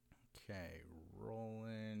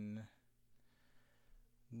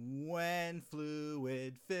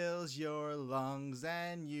fills your lungs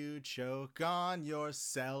and you choke on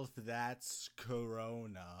yourself, that's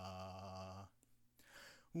corona.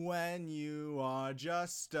 When you are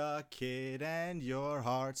just a kid and your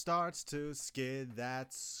heart starts to skid,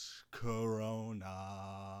 that's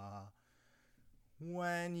corona.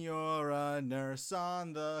 When you're a nurse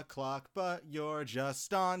on the clock, but you're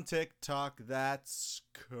just on TikTok, that's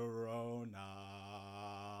corona.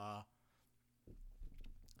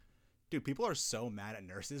 Dude, people are so mad at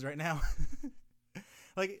nurses right now.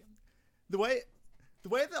 Like, the way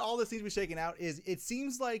that all this needs to be shaken out is it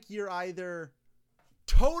seems like you're either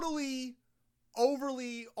totally,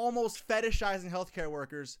 overly, almost fetishizing healthcare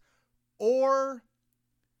workers, or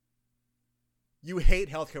you hate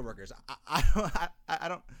healthcare workers. I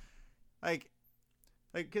don't like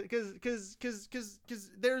because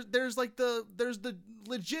there's the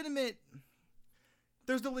legitimate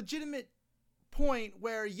point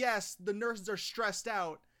where yes, the nurses are stressed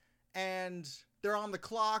out and they're on the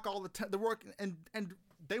clock all the time. They work and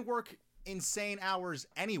they work insane hours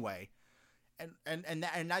anyway. And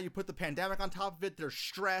now you put the pandemic on top of it. They're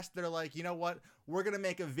stressed. They're like, you know what? We're gonna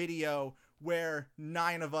make a video where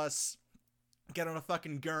 9 of us get on a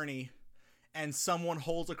fucking gurney, and someone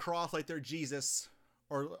holds a cross like they're Jesus,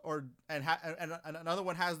 and another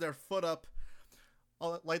one has their foot up,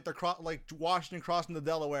 like they're like Washington crossing the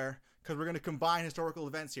Delaware, because we're gonna combine historical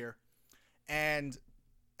events here, and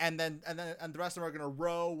the rest of them are gonna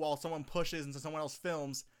row while someone pushes and someone else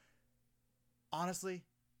films. Honestly,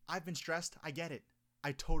 I've been stressed. I get it.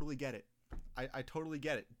 I totally get it. I totally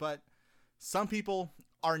get it. But some people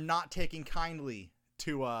are not taking kindly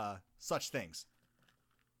to such things.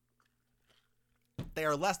 They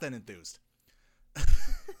are less than enthused.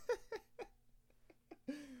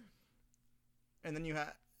 And then you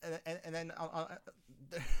have, and then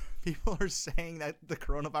people are saying that the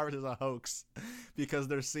coronavirus is a hoax because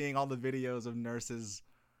they're seeing all the videos of nurses,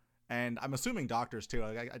 and I'm assuming doctors too.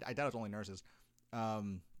 I doubt it's only nurses,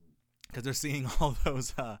 because they're seeing all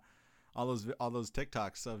those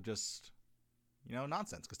TikToks of just, you know,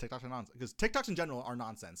 nonsense. Because TikToks are nonsense. Because TikToks in general are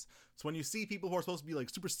nonsense. So when you see people who are supposed to be like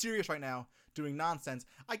super serious right now doing nonsense,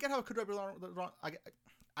 I get how it could rub you the wrong.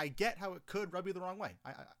 I get how it could rub you the wrong way.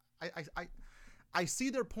 I see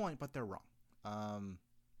their point, but they're wrong.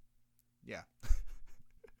 Yeah.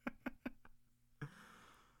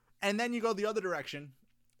 And then you go the other direction,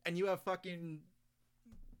 and you have fucking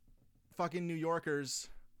New Yorkers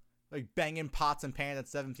like banging pots and pans at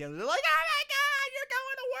 7 p.m. They're like, oh my God, you're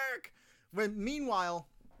going to work. When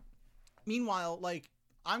meanwhile, like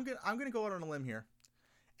I'm gonna go out on a limb here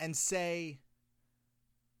and say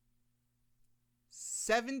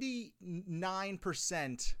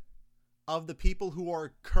 79% of the people who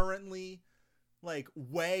are currently like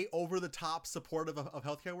way over the top supportive of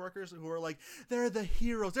healthcare workers, who are like, they're the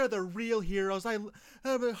heroes, they're the real heroes, I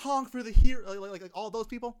honk for the hero, like all those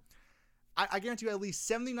people. I guarantee you at least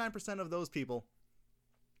 79% of those people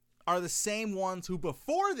are the same ones who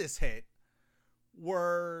before this hit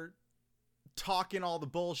were talking all the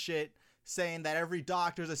bullshit, saying that every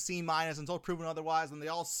doctor is a C- until proven otherwise, and they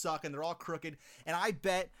all suck and they're all crooked. And I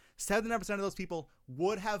bet 79% of those people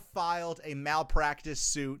would have filed a malpractice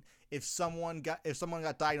suit if someone got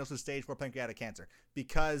diagnosed with stage 4 pancreatic cancer,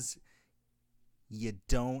 because you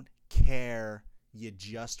don't care, you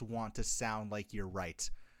just want to sound like you're right.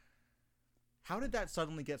 How did that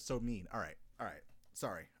suddenly get so mean? All right.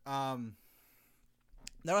 Sorry. Another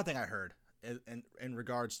thing I heard in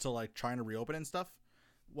regards to like trying to reopen and stuff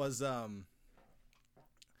was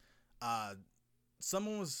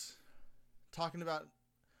someone was talking about,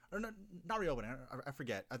 or not reopening. I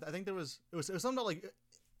forget. I think it was something about like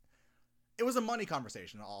it was a money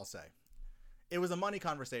conversation. I'll say it was a money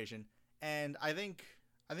conversation, and I think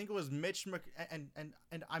it was Mitch and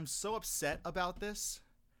I'm so upset about this.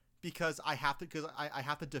 Because I have to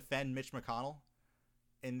defend Mitch McConnell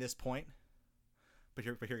in this point. But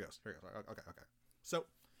here goes. Okay. So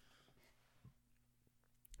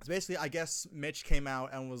basically, I guess Mitch came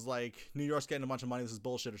out and was like, New York's getting a bunch of money, this is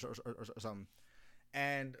bullshit or something.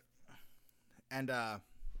 And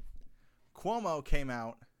Cuomo came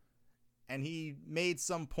out and he made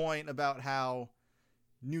some point about how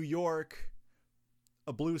New York,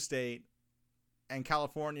 a blue state, and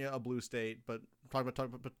California, a blue state, but talking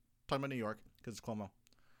about New York because it's Cuomo.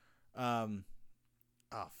 Oh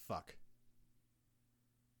fuck.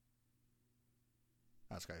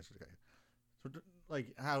 That's okay. So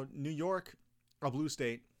like how New York, a blue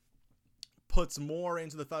state, puts more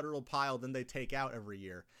into the federal pile than they take out every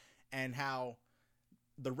year, and how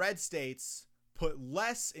the red states put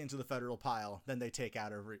less into the federal pile than they take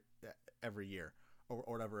out every year, or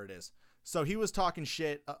whatever it is. So he was talking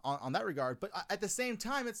shit on that regard. But at the same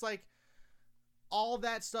time, it's like all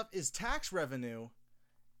that stuff is tax revenue,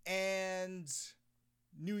 and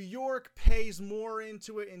New York pays more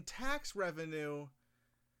into it in tax revenue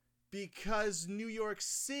because New York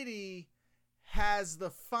City has the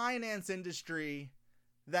finance industry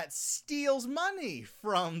that steals money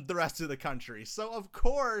from the rest of the country. So of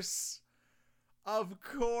course,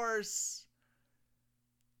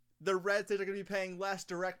 the red states are going to be paying less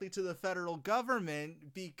directly to the federal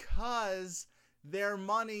government because their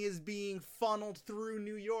money is being funneled through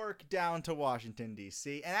New York down to Washington,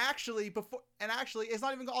 D.C. And actually, it's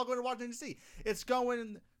not even all going to Washington, D.C. It's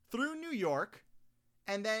going through New York,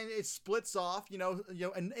 and then it splits off.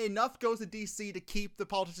 And enough goes to D.C. to keep the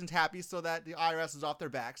politicians happy so that the IRS is off their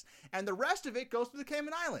backs, and the rest of it goes to the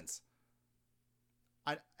Cayman Islands.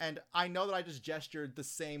 I know that I just gestured the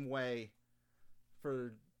same way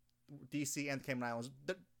for D.C. and the Cayman Islands.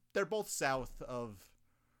 They're both south of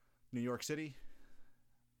New York City.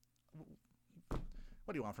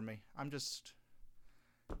 What do you want from me? I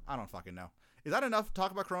don't fucking know. Is that enough to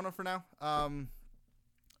talk about Corona for now?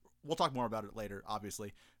 We'll talk more about it later,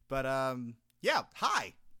 obviously. But yeah,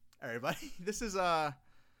 hi everybody. This is the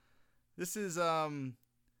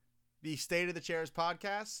State of the Chairs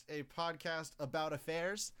podcast, a podcast about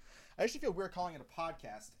affairs. I actually feel weird calling it a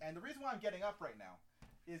podcast, and the reason why I'm getting up right now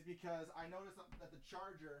is because I noticed that the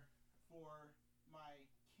charger for my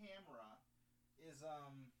camera is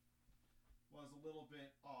was a little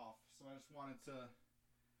bit off, so I just wanted to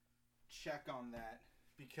check on that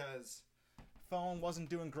because phone wasn't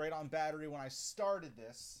doing great on battery when I started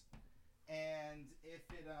this, and if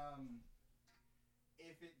it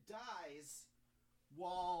dies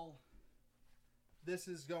while this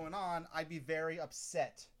is going on, I'd be very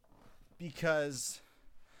upset because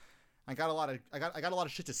I got a lot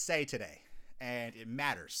of shit to say today, and it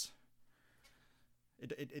matters.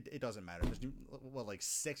 It doesn't matter. There's like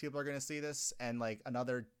 6 people are gonna see this, and like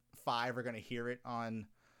another 5 are gonna hear it on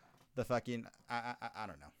the fucking I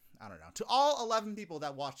don't know. To all 11 people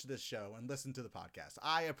that watch this show and listen to the podcast,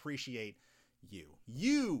 I appreciate you.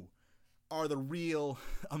 You are the real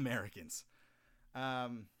Americans. Yeah.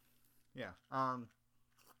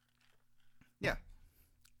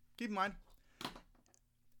 Keep in mind,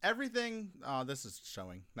 everything. This is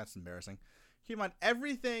showing. That's embarrassing. Keep in mind,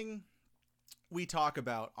 everything we talk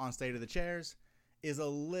about on State of the Chairs is a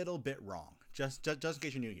little bit wrong. Just in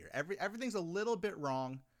case you're new here, everything's a little bit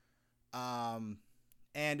wrong. And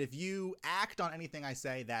if you act on anything I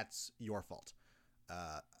say, that's your fault.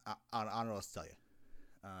 I don't know what else to tell you.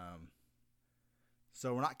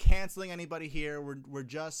 So we're not canceling anybody here. We're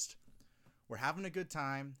having a good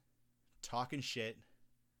time talking shit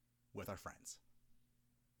with our friends.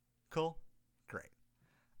 Cool? Great.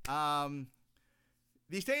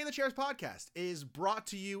 The State of the Chairs podcast is brought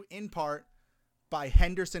to you in part by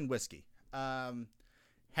Henderson Whiskey.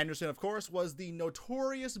 Henderson, of course, was the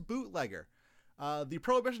notorious bootlegger. The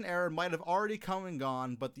Prohibition era might have already come and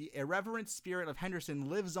gone, but the irreverent spirit of Henderson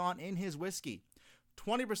lives on in his whiskey.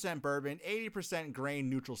 20% bourbon, 80% grain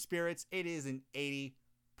neutral spirits. It is an 80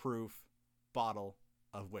 proof bottle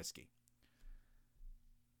of whiskey.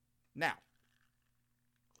 Now,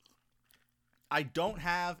 I don't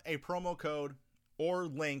have a promo code or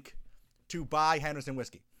link to buy Henderson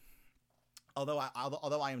whiskey. Although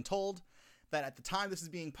I am told that at the time this is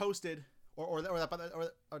being posted,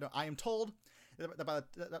 I am told that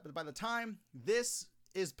by the time this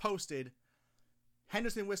is posted,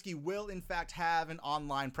 Henderson Whiskey will in fact have an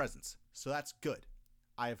online presence. So that's good.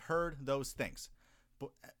 I have heard those things.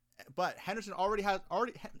 But Henderson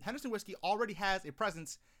Whiskey already has a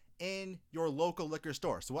presence in your local liquor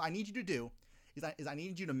store. So what I need you to do is I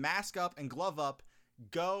need you to mask up and glove up,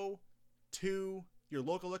 go to your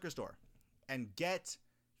local liquor store and get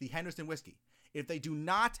the Henderson Whiskey. If they do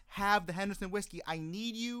not have the Henderson Whiskey, I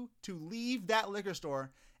need you to leave that liquor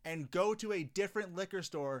store and go to a different liquor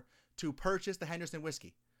store to purchase the Henderson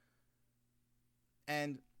Whiskey.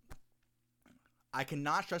 And I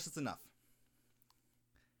cannot stress this enough.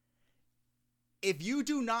 If you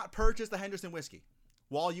do not purchase the Henderson Whiskey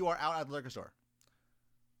while you are out at the liquor store,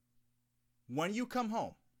 when you come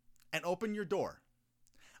home and open your door,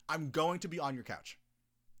 I'm going to be on your couch.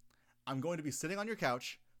 I'm going to be sitting on your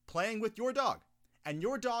couch playing with your dog, and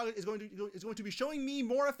your dog is going to be showing me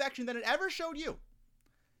more affection than it ever showed you.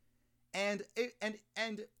 And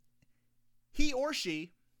he or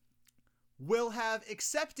she will have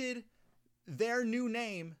accepted their new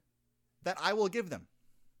name that I will give them.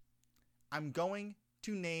 I'm going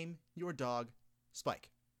to name your dog Spike.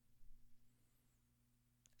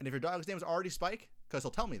 And if your dog's name is already Spike, because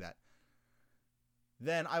he'll tell me that,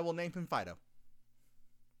 then I will name him Fido.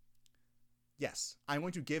 Yes, I'm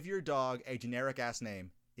going to give your dog a generic-ass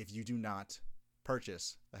name if you do not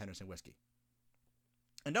purchase the Henderson whiskey.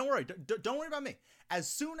 And don't worry, don't worry about me. As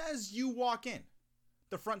soon as you walk in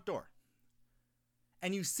the front door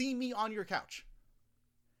and you see me on your couch,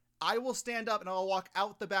 I will stand up and I will walk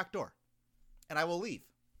out the back door and I will leave.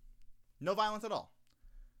 No violence at all.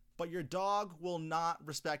 But your dog will not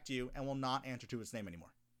respect you and will not answer to its name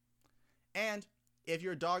anymore. And if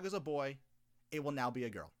your dog is a boy, it will now be a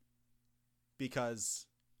girl. Because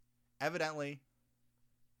evidently,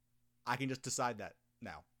 I can just decide that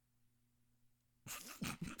now.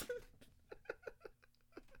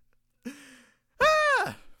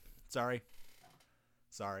 Sorry.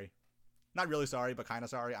 Not really sorry, but kind of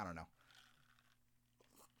sorry. I don't know.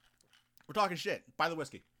 We're talking shit. Buy the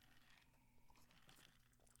whiskey.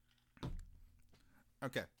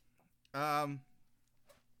 Okay.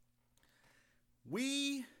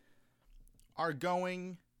 We are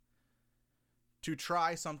going to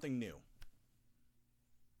try something new.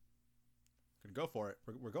 Gonna go for it.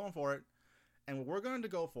 We're going for it. And what we're going to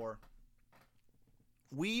go for,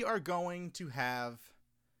 we are going to have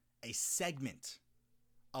a segment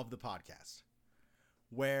of the podcast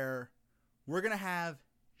where we're going to have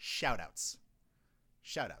shout-outs.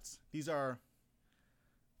 Shout-outs. These are...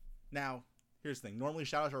 Now, here's the thing. Normally,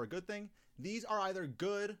 shout-outs are a good thing. These are either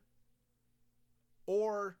good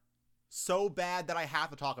or so bad that I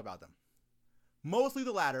have to talk about them. Mostly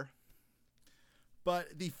the latter.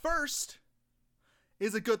 But the first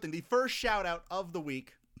is a good thing. The first shout-out of the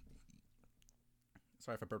week...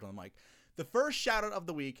 Sorry if I burped on the mic. The first shout-out of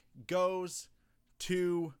the week goes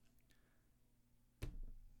to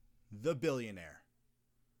the billionaire.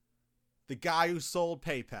 The guy who sold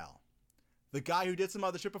PayPal. The guy who did some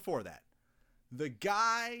other shit before that. The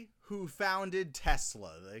guy who founded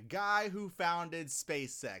Tesla. The guy who founded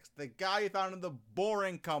SpaceX. The guy who founded the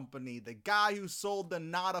Boring Company. The guy who sold the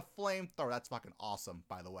Not a Flamethrower. That's fucking awesome,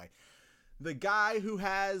 by the way. The guy who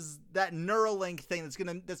has that Neuralink thing that's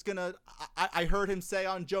gonna I heard him say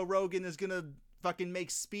on Joe Rogan is gonna fucking make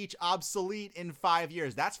speech obsolete in 5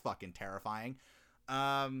 years. That's fucking terrifying.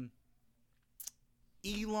 Elon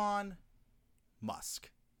Musk.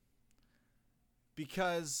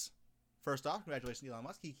 Because, first off, congratulations to Elon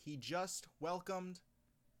Musk. He just welcomed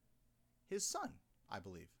his son, I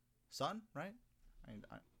believe. Son, right?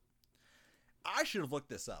 I should have looked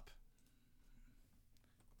this up.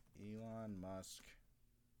 Elon Musk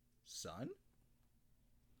son?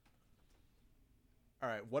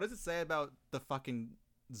 Alright, what does it say about the fucking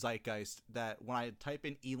zeitgeist that when I type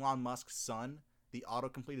in Elon Musk's son, the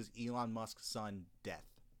autocomplete is Elon Musk's son death?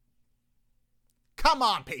 Come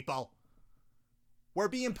on, people! We're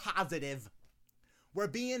being positive. We're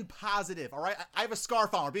being positive, alright? I have a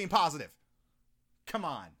scarf on. We're being positive. Come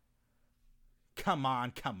on. Come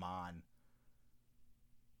on.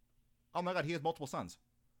 Oh my god, he has multiple sons.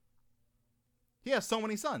 He has so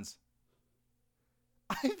many sons.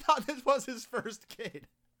 I thought this was his first kid.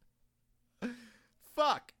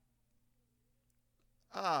 Fuck.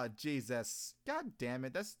 Oh, Jesus. God damn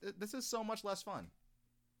it. This is so much less fun.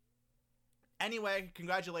 Anyway,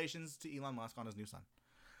 congratulations to Elon Musk on his new son.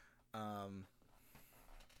 But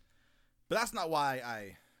that's not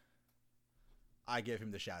why I gave him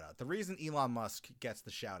the shout out. The reason Elon Musk gets the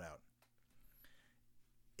shout out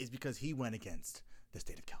is because he went against the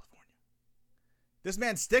state of California. This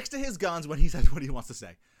man sticks to his guns when he says what he wants to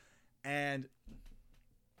say. And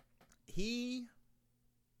he...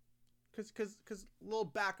 Because little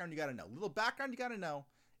background you got to know. Little background you got to know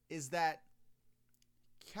is that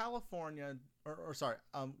California... Or sorry,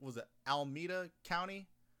 was it Alameda County?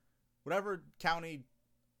 Whatever county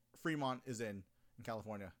Fremont is in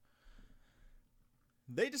California.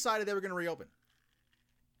 They decided they were going to reopen.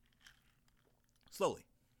 Slowly.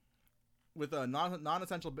 With a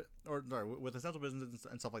non-essential with essential businesses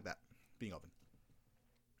and stuff like that being open.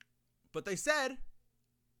 But they said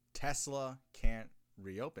Tesla can't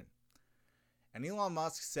reopen. And Elon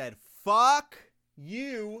Musk said, "Fuck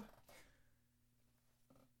you."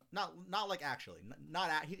 Not like actually.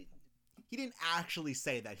 He didn't actually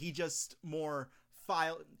say that. He just more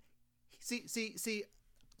filed. See.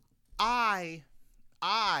 I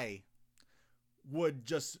would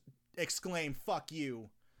just exclaim "fuck you."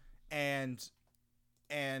 And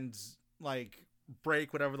like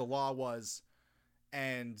break whatever the law was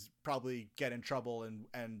and probably get in trouble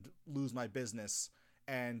and lose my business.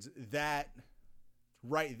 And that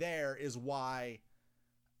right there is why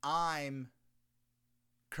I'm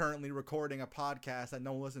currently recording a podcast that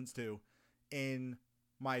no one listens to in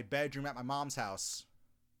my bedroom at my mom's house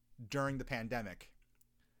during the pandemic.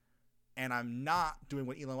 and I'm not doing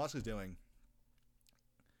what Elon Musk is doing.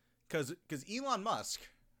 Because Elon Musk,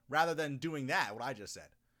 rather than doing that, what I just said,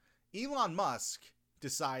 Elon Musk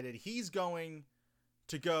decided he's going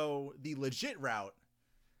to go the legit route,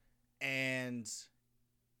 and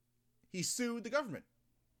he sued the government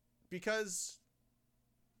because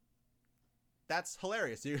that's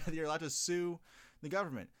hilarious. You're allowed to sue the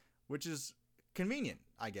government, which is convenient,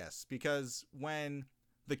 I guess, because when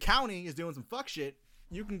the county is doing some fuck shit,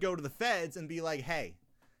 you can go to the feds and be like, hey,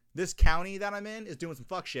 this county that I'm in is doing some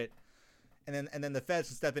fuck shit. And then the feds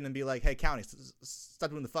can step in and be like, hey, county, stop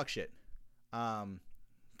doing the fuck shit.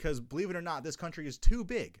 Because believe it or not, this country is too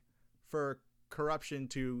big for corruption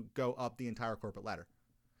to go up the entire corporate ladder.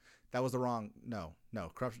 That was the wrong. No.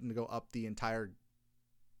 Corruption to go up the entire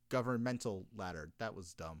governmental ladder. That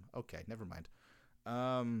was dumb. Okay, never mind.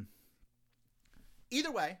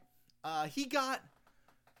 Either way, he got,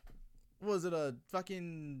 was it a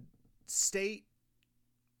fucking state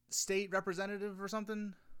representative or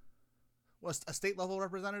something? Was a state level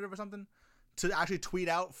representative or something to actually tweet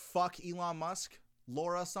out fuck Elon Musk,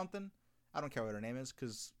 Laura something. I don't care what her name is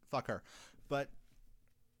because fuck her. But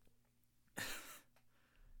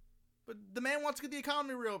the man wants to get the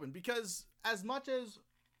economy reopened because as much as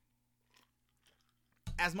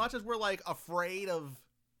we're like afraid of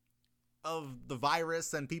the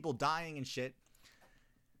virus and people dying and shit,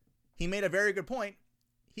 he made a very good point.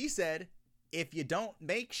 He said, if you don't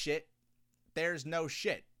make shit, there's no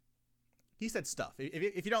shit. He said stuff.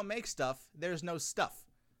 If you don't make stuff, there's no stuff.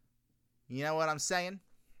 You know what I'm saying?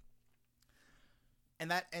 And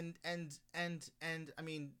that and I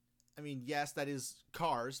mean, yes, that is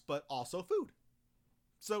cars, but also food.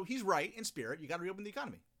 So he's right in spirit. You got to reopen the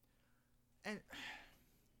economy. And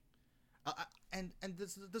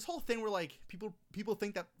this whole thing where like people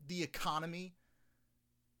think that the economy.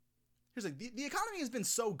 Here's like the economy has been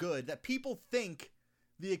so good that people think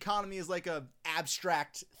the economy is like a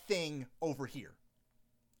abstract thing over here.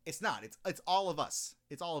 It's not. It's all of us.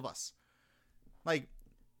 It's all of us. Like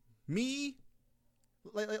me,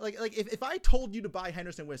 like if I told you to buy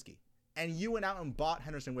Henderson whiskey and you went out and bought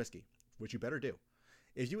Henderson whiskey, which you better do.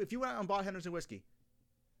 If you went out and bought Henderson whiskey,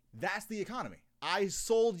 that's the economy. I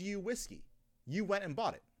sold you whiskey. You went and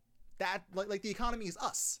bought it. That like the economy is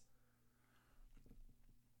us.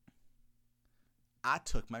 I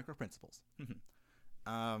took micro principles.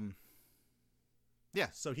 Yeah,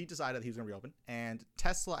 so he decided he was going to reopen, and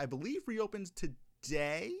Tesla, I believe, reopens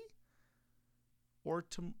today or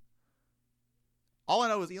tomorrow. All I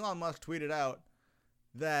know is Elon Musk tweeted out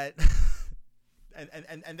that,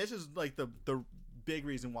 and this is like the big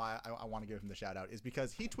reason why I want to give him the shout out is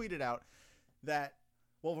because he tweeted out that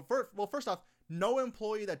first off, no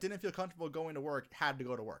employee that didn't feel comfortable going to work had to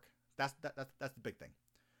go to work. That's the big thing.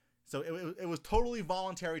 So it was totally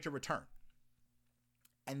voluntary to return.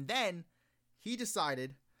 And then he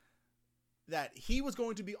decided that he was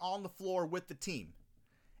going to be on the floor with the team.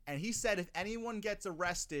 And he said, if anyone gets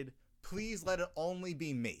arrested, please let it only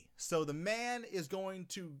be me. So the man is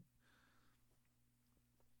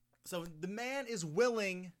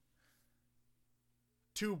willing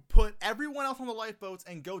to put everyone else on the lifeboats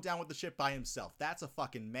and go down with the ship by himself. That's a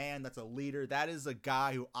fucking man. That's a leader. That is a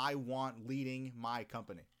guy who I want leading my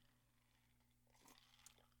company.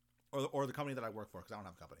 Or the company that I work for, because I don't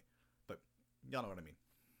have a company. But y'all know what I mean.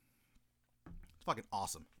 It's fucking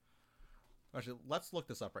awesome. Actually, let's look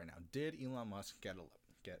this up right now. Did Elon Musk get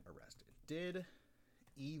arrested? Did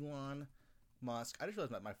Elon Musk... I just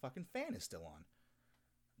realized that my fucking fan is still on.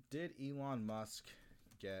 Did Elon Musk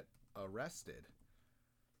get arrested?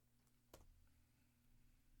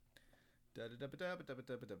 Elon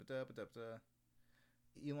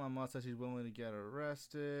Musk says he's willing to get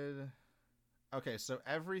arrested. Okay, so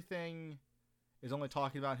everything is only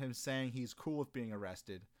talking about him saying he's cool with being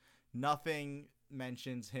arrested. Nothing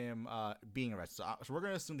mentions him being arrested. So we're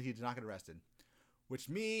going to assume that he did not get arrested, which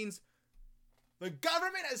means the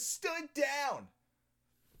government has stood down.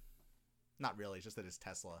 Not really, it's just that it's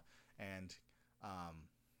Tesla, and I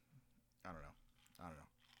don't know.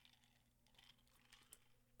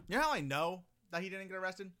 You know how I know that he didn't get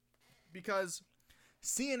arrested? Because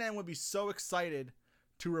CNN would be so excited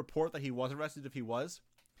to report that he was arrested if he was,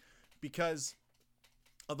 because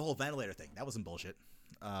of the whole ventilator thing. That was some bullshit.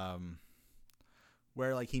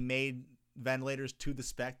 Where like he made ventilators to the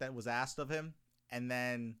spec that was asked of him, and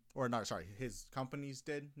then, his companies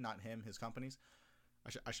did, not him, his companies.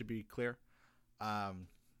 I should be clear. And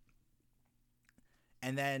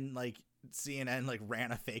then like CNN like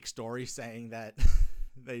ran a fake story saying that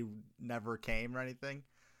they never came or anything.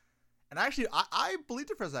 And actually, I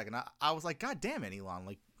believed it for a second. I was like, God damn it, Elon.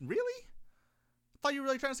 Like, really? thought you were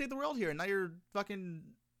really trying to save the world here, and now you're fucking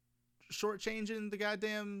shortchanging the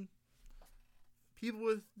goddamn people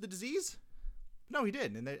with the disease. No, he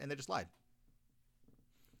did, and they just lied.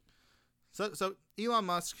 So Elon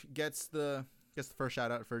Musk gets the first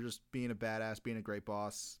shout out for just being a badass, being a great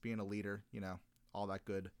boss, being a leader, you know, all that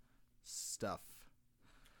good stuff.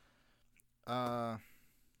 I'm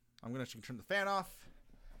gonna turn the fan off.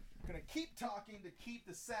 I'm gonna keep talking to keep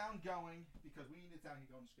the sound going because we need the sound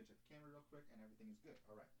going. Just gonna check the camera real quick and everything is good.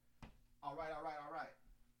 All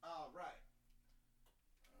right.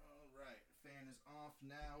 Fan is off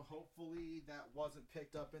now. Hopefully that wasn't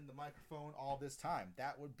picked up in the microphone all this time.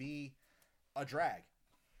 That would be a drag,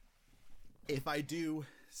 if I do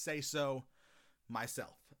say so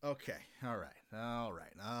myself. Okay. All right.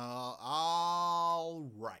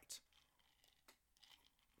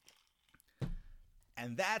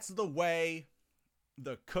 And that's the way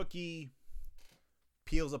the cookie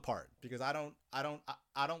peels apart, because I don't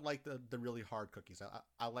like the really hard cookies.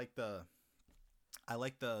 I like the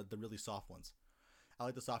really soft ones. I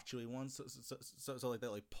like the soft chewy ones. So like they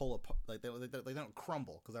like pull apart, like they don't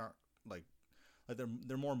crumble because they aren't like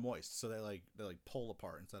they're more moist. So they like pull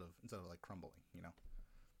apart instead of like crumbling. You know,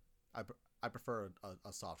 I prefer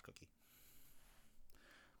a soft cookie.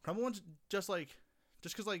 Crumble ones just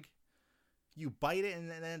because like you bite it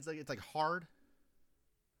and then it's like hard.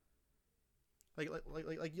 Like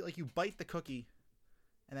you bite the cookie,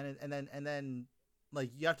 and then like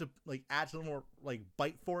you have to like add some more like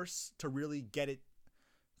bite force to really get it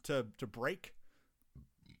to break.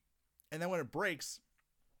 And then when it breaks,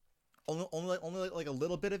 only like a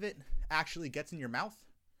little bit of it actually gets in your mouth,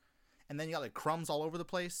 and then you got like crumbs all over the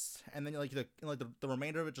place, and then like the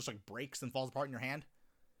remainder of it just like breaks and falls apart in your hand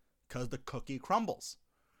because the cookie crumbles.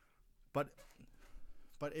 But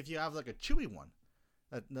if you have like a chewy one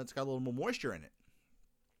that's got a little more moisture in it,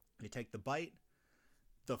 you take the bite,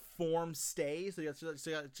 the form stays. So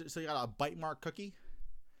you got a bite mark cookie,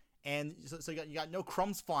 and so you got no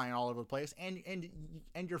crumbs flying all over the place, and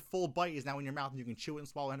your full bite is now in your mouth, and you can chew it and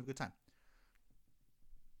swallow and have a good time.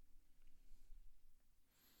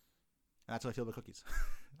 And that's how I feel about cookies.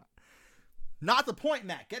 Not the point,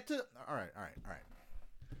 Matt. Get to all right.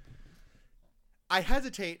 I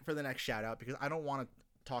hesitate for the next shout out because I don't want to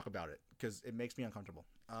talk about it because it makes me uncomfortable.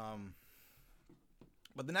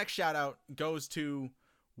 But the next shout out goes to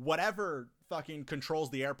whatever fucking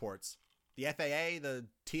controls the airports. The FAA, the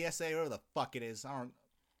TSA, whatever the fuck it is.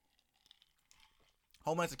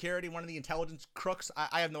 Homeland Security, one of the intelligence crooks.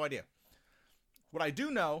 I have no idea. What I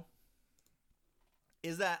do know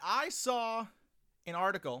is that I saw an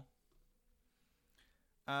article.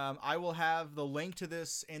 I will have the link to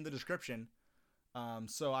this in the description.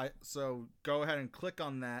 So go ahead and click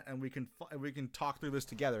on that, and we can talk through this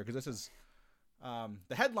together, because this is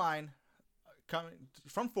the headline coming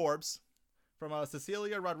from Forbes, from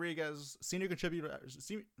Cecilia Rodriguez, senior contributor.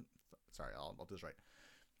 I'll do this right.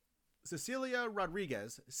 Cecilia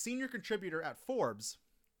Rodriguez, senior contributor at Forbes,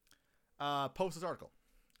 posted this article,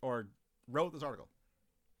 or wrote this article,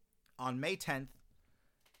 on May 10th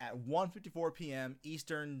at 1:54 p.m.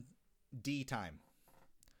 Eastern D time.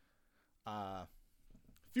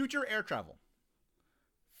 Future air travel.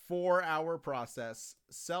 4-hour process,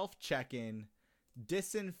 self-check-in,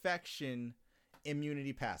 disinfection,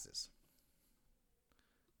 immunity passes.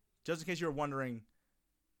 Just in case you were wondering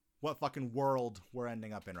what fucking world we're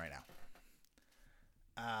ending up in right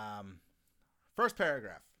now. First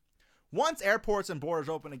paragraph. Once airports and borders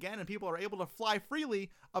open again and people are able to fly freely,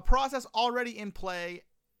 a process already in play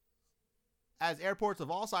as airports of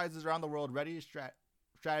all sizes around the world ready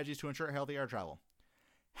strategies to ensure healthy air travel.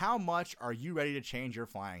 How much are you ready to change your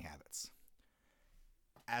flying habits?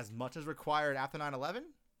 As much as required after 9/11?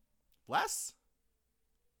 Less?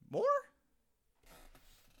 More?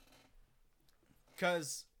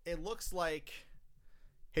 Because it looks like,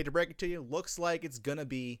 hate to break it to you, looks like it's gonna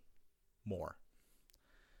be more.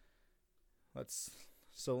 Let's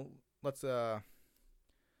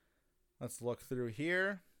look through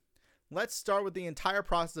here. Let's start with the entire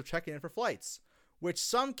process of checking in for flights, which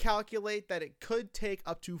some calculate that it could take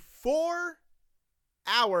up to 4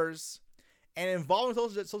 hours, and involving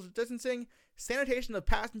social distancing, sanitation of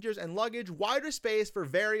passengers and luggage, wider space for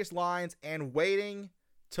various lines, and waiting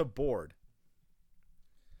to board.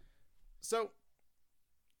 So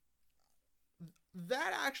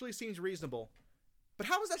that actually seems reasonable. But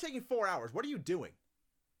how is that taking 4 hours? What are you doing?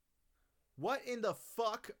 What in the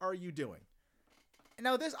fuck are you doing?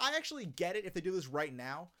 Now this, I actually get it if they do this right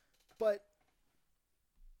now, but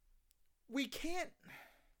we can't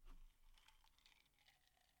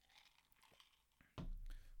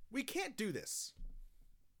do this.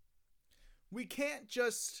 We can't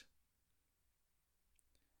just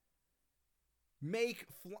make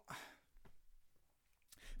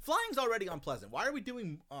flying's already unpleasant. Why are we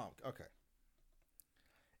doing? Oh, okay.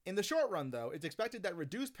 In the short run, though, it's expected that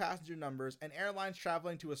reduced passenger numbers and airlines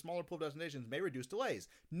traveling to a smaller pool of destinations may reduce delays.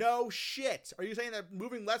 No shit. Are you saying that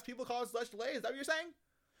moving less people causes less delays? Is that what you're saying?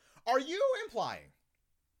 Are you implying?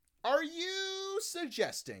 Are you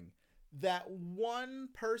suggesting that one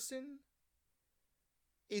person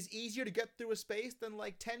is easier to get through a space than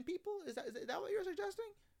like 10 people? Is that what you're suggesting?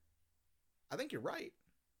 I think you're right.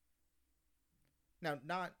 Now,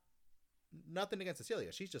 nothing against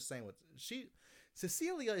Cecilia. She's just saying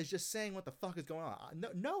Cecilia is just saying what the fuck is going on.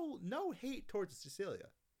 No hate towards Cecilia.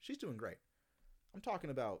 She's doing great. I'm talking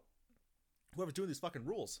about whoever's doing these fucking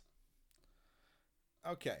rules.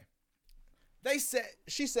 Okay.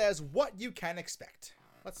 She says what you can expect.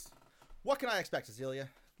 What can I expect, Cecilia?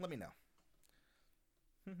 Let me know.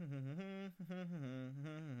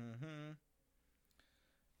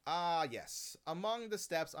 Yes. Among the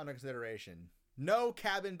steps under consideration, no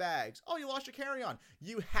cabin bags. Oh, you lost your carry-on.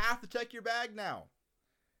 You have to check your bag now.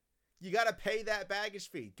 You got to pay that baggage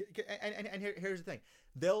fee. And here's the thing.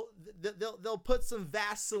 They'll put some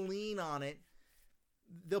Vaseline on it.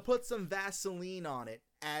 They'll put some Vaseline on it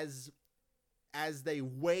as they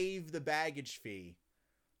waive the baggage fee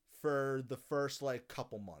for the first like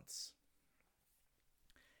couple months.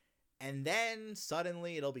 And then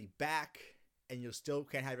suddenly it'll be back and you still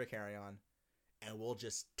can't have your carry-on. And we'll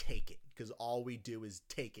just take it because all we do is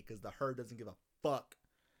take it because the herd doesn't give a fuck.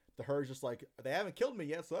 The herd's just like, they haven't killed me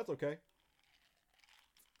yet, so that's okay.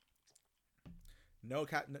 No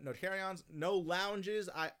carry-ons, no lounges.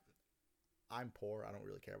 I'm poor. I don't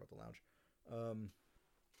really care about the lounge.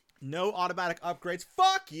 No automatic upgrades.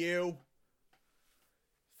 Fuck you.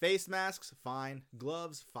 Face masks, fine.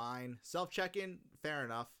 Gloves, fine. Self-check-in, fair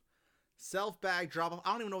enough. Self-bag drop-off.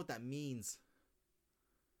 I don't even know what that means.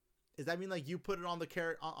 Does that mean like you put it on the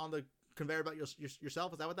conveyor belt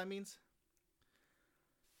yourself? Is that what that means?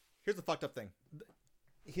 Here's the fucked up thing.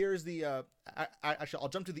 Here's the I'll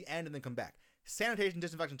jump to the end and then come back. Sanitation,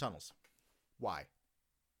 disinfection tunnels. Why?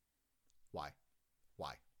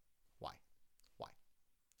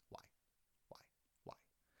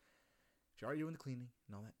 If you're already doing the cleaning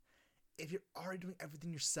and all that, if you're already doing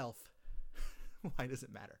everything yourself, why does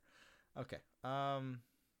it matter? Okay.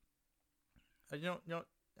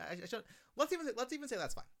 Let's even say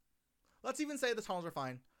that's fine. Let's even say the tunnels are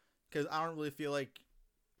fine, because I don't really feel like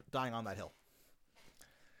dying on that hill.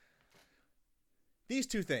 These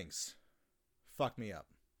two things fuck me up.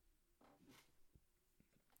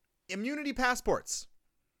 Immunity passports.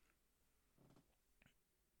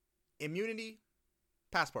 Immunity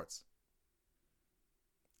passports.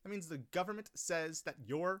 That means the government says that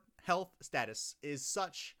your health status is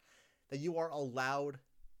such that you are allowed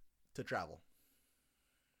to travel.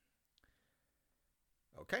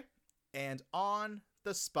 Okay. And on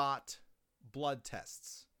the spot blood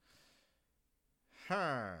tests.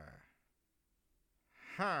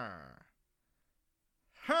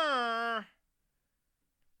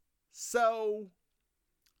 So,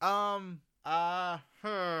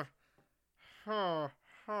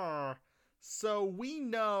 so we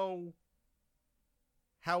know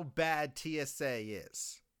how bad TSA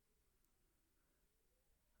is.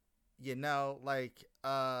 You know, like,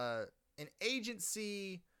 an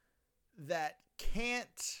agency that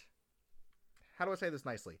can't, how do I say this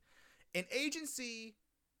nicely? An agency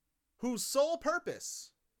whose sole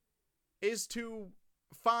purpose is to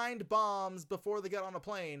find bombs before they get on a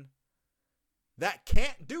plane that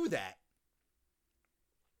can't do that.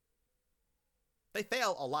 They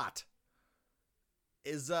fail a lot.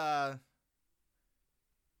 Is now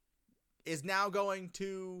going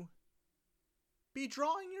to be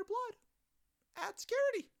drawing your blood at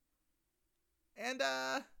security and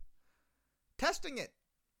testing it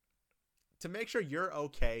to make sure you're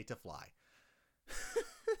okay to fly.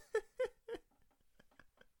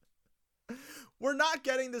 We're not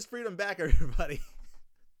getting this freedom back, everybody.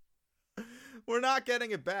 We're not getting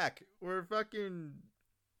it back. We're fucking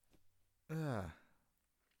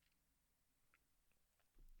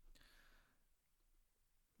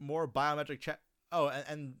more biometric check. Oh,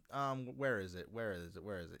 and where is it?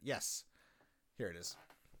 Yes. Here it is.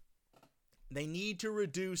 They need to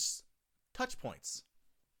reduce touch points.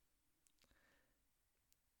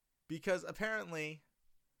 Because apparently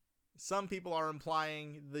some people are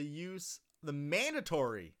implying the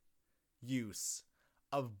mandatory use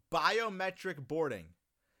of biometric boarding.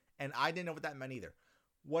 And I didn't know what that meant either.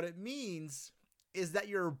 What it means is that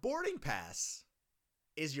your boarding pass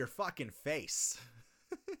is your fucking face.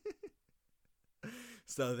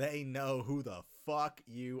 so they know who the fuck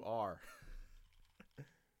you are.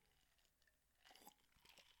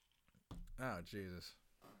 Oh, Jesus.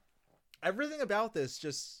 Everything about this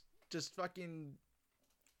just fucking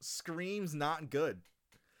screams not good.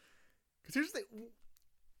 Because here's the thing.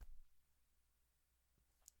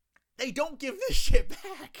 They don't give this shit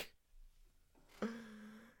back.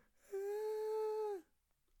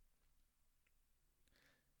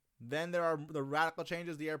 Then there are the radical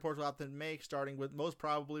changes the airports will have to make, starting with most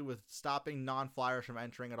probably with stopping non-flyers from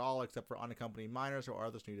entering at all, except for unaccompanied minors or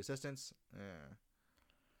others who need assistance. Yeah.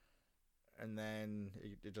 And then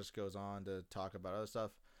it just goes on to talk about other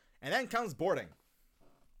stuff. And then comes boarding.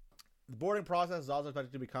 The boarding process is also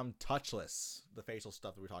expected to become touchless, the facial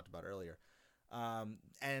stuff that we talked about earlier.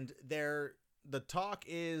 And the talk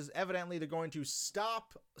is evidently they're going to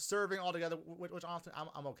stop serving altogether, which often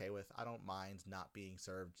I'm okay with. I don't mind not being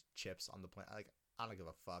served chips on the plane. Like, I don't give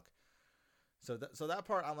a fuck. So that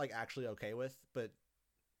part I'm like actually okay with, but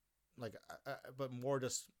like, but more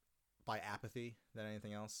just by apathy than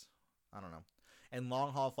anything else. I don't know. And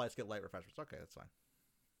long haul flights get light refreshments. Okay, that's fine.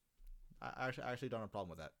 I actually don't have a problem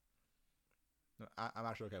with that. I'm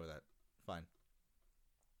actually okay with that. Fine.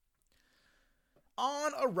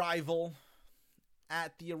 On arrival,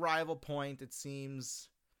 at the arrival point, it seems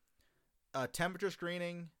a temperature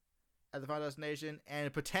screening at the final destination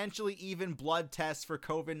and potentially even blood tests for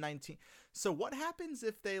COVID-19. So what happens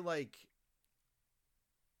if they like...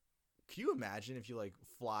 Can you imagine if you like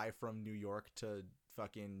fly from New York to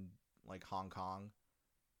fucking like Hong Kong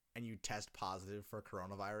and you test positive for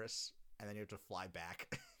coronavirus and then you have to fly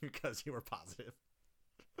back because you were positive?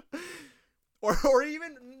 or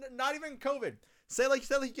even not even COVID. Say like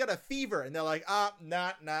you get a fever and they're like, I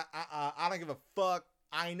don't give a fuck.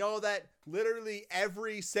 I know that literally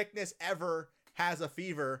every sickness ever has a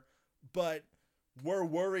fever, but we're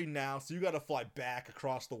worried now, so you got to fly back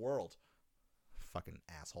across the world. Fucking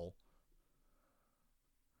asshole.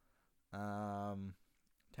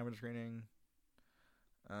 Temperature screening,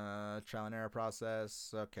 trial and error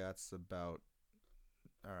process. Okay, that's about.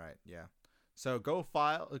 All right, yeah. So go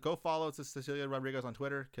follow Cecilia Rodriguez on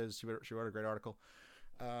Twitter because she wrote a great article.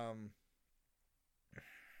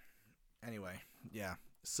 Anyway, yeah.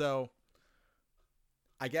 So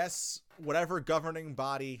I guess whatever governing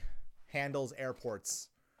body handles airports,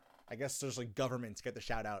 I guess there's like governments get the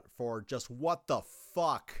shout out for just what the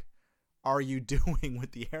fuck are you doing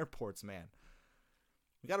with the airports, man?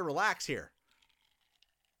 We got to relax here.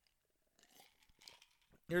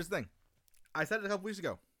 Here's the thing. I said it a couple weeks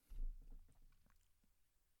ago.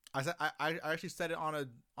 I actually said it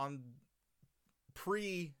on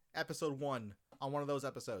pre episode 1 on one of those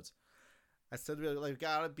episodes. I said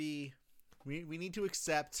we need to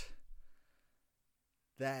accept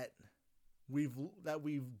that we've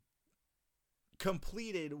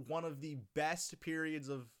completed one of the best periods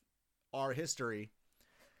of our history,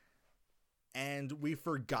 and we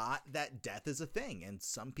forgot that death is a thing and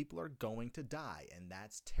some people are going to die, and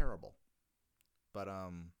that's terrible. But I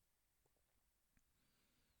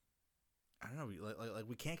don't know, like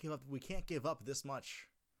we can't give up. We can't give up this much.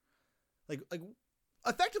 Like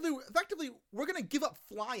effectively, we're gonna give up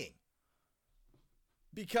flying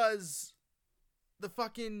because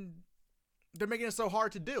they're making it so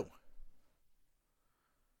hard to do.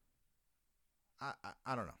 I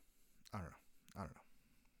don't know. I don't know.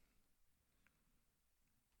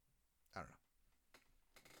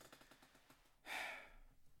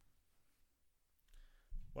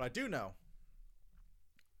 What I do know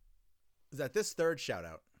is that this third shout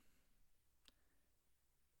out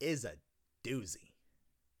is a doozy.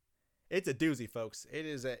 It's a doozy, folks. It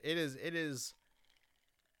is.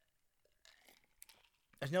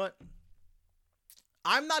 You know what?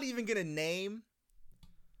 I'm not even going to name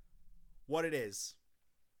what it is.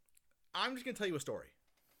 I'm just going to tell you a story.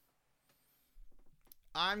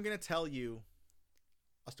 I'm going to tell you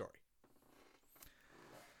a story.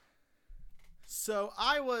 So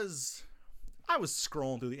I was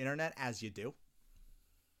scrolling through the internet, as you do,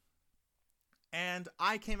 and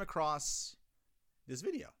I came across this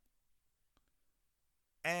video.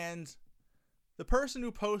 And the person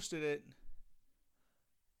who posted it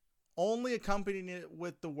only accompanied it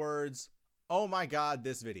with the words, "Oh my God,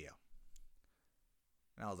 this video."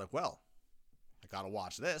 And I was like, well, I gotta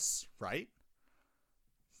watch this, right?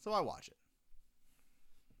 So I watch it.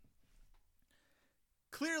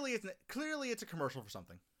 Clearly it's a commercial for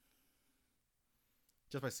something.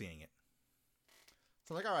 Just by seeing it.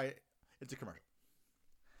 So I'm like, all right, it's a commercial.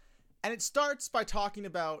 And it starts by talking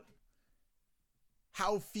about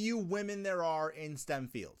how few women there are in STEM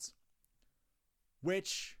fields.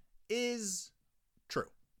 Which is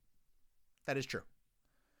true. That is true.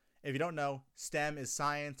 If you don't know, STEM is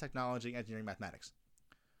science, technology, engineering, mathematics.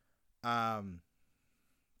 And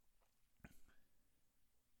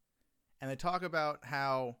they talk about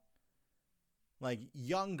how, like,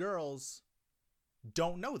 young girls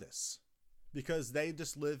don't know this because they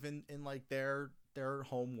just live in like their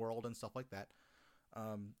home world and stuff like that.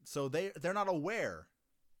 So they're not aware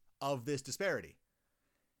of this disparity.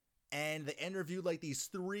 And they interviewed like these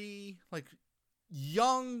 3 like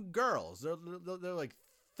young girls. They're like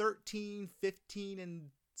 13, 15, and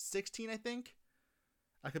 16, I think.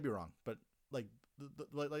 I could be wrong, but like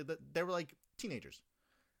they were like teenagers.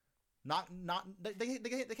 They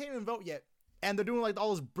can't even vote yet, and they're doing like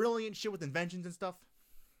all this brilliant shit with inventions and stuff.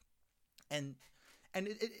 And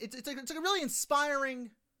it's like a really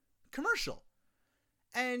inspiring commercial.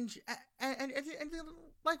 And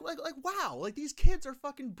like wow, like these kids are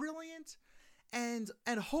fucking brilliant, and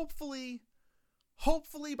hopefully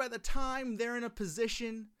by the time they're in a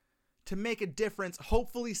position to make a difference,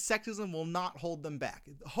 hopefully sexism will not hold them back.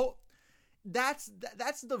 That's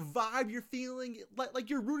the vibe you're feeling. Like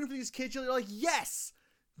you're rooting for these kids. You're like, yes,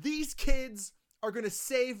 these kids are gonna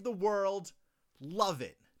save the world. Love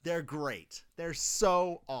it. They're great. They're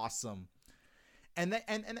so awesome. And then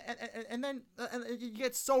you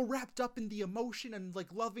get so wrapped up in the emotion and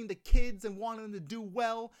like loving the kids and wanting them to do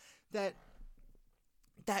well that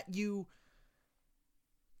you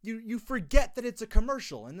forget that it's a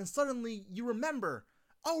commercial, and then suddenly you remember,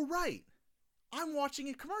 oh right, I'm watching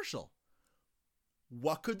a commercial.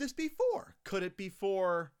 What could this be for? Could it be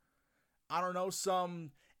for, I don't know,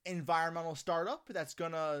 some environmental startup that's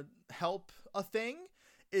gonna help a thing?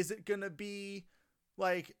 Is it gonna be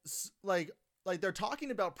like they're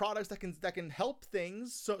talking about products that can help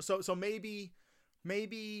things? So maybe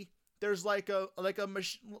there's like a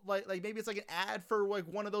machine, like maybe it's like an ad for like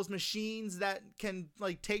one of those machines that can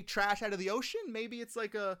like take trash out of the ocean. Maybe it's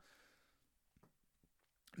like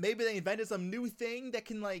maybe they invented some new thing that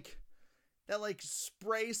can like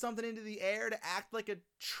spray something into the air to act like a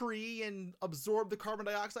tree and absorb the carbon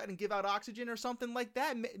dioxide and give out oxygen or something like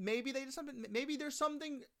that. Maybe they did something. Maybe there's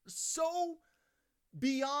something so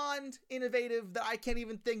beyond innovative that I can't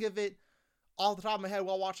even think of it off the top of my head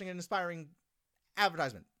while watching an inspiring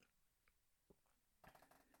advertisement.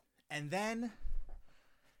 And then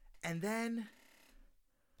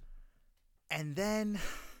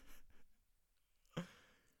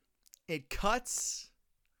it cuts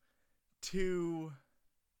to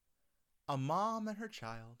a mom and her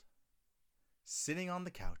child sitting on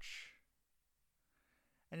the couch.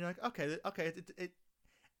 And you're like, okay,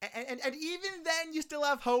 and even then you still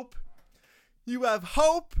have hope. You have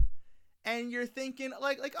hope, and you're thinking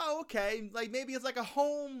like, oh, okay, like maybe it's like a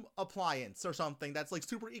home appliance or something that's like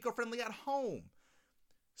super eco-friendly at home.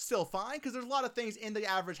 Still fine, because there's a lot of things in the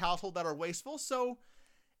average household that are wasteful. So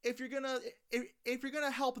if you're gonna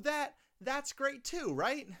help that, that's great too,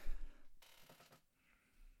 right?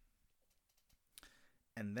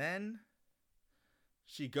 And then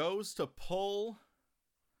she goes to pull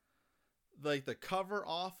like the cover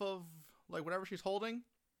off of like whatever she's holding,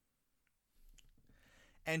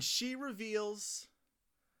 and she reveals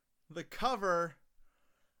the cover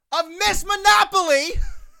of Miss Monopoly.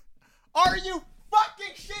 Are you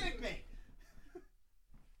fucking shitting me?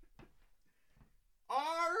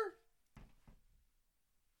 Are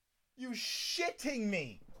you shitting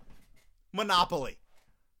me? Monopoly.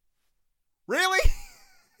 Really?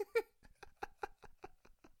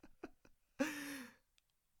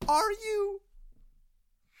 Are you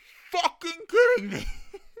fucking kidding me?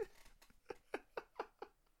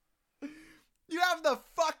 You have the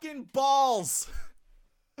fucking balls.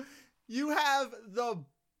 You have the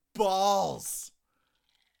balls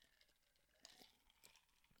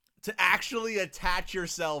to actually attach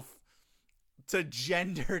yourself to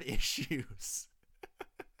gendered issues.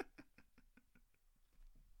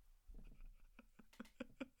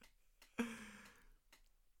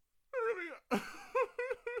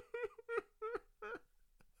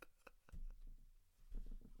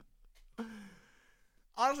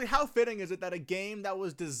 Honestly, how fitting is it that a game that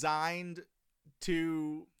was designed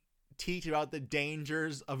to teach about the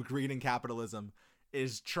dangers of greed and capitalism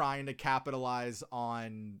is trying to capitalize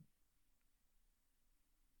on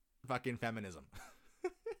fucking feminism?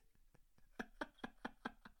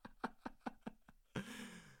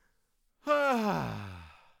 Oh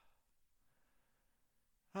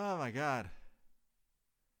my god.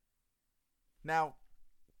 Now,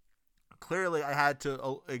 clearly I had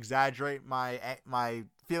to exaggerate my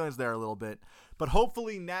feelings there a little bit, but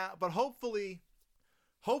hopefully the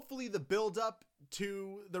build up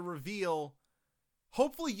to the reveal,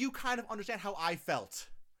 hopefully you kind of understand how I felt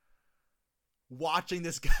watching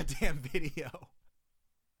this goddamn video.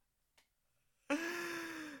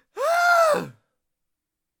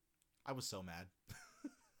 I was so mad.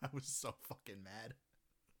 I was so fucking mad.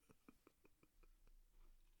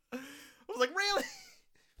 I was like, really?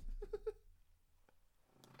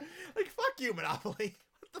 Like, fuck you, Monopoly.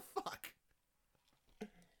 What the fuck?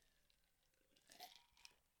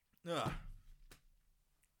 Ugh.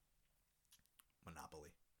 Monopoly.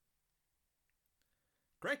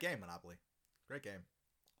 Great game, Monopoly. Great game.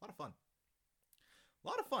 A lot of fun. A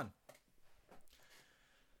lot of fun.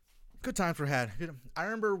 Good times were had. I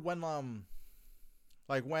remember when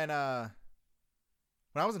when I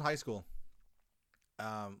was in high school,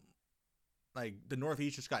 like the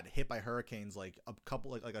Northeast just got hit by hurricanes, like a couple,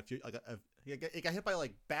 like a few, it got hit by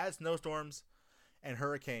like bad snowstorms and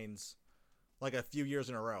hurricanes, like a few years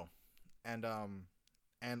in a row, and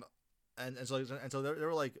so there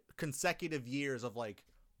were like consecutive years of like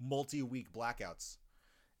multi-week blackouts,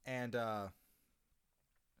 and the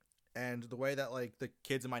way that like the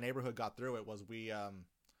kids in my neighborhood got through it was we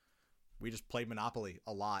just played Monopoly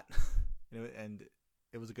a lot, and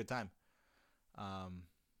it was a good time.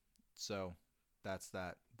 So that's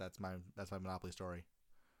that. That's my Monopoly story.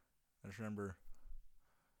 I just remember.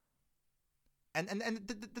 And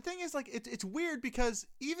the thing is, like, it's weird because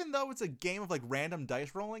even though it's a game of like random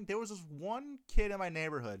dice rolling, there was this one kid in my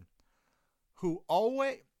neighborhood who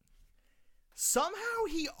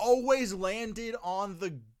he always landed on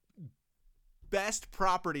the best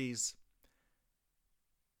properties.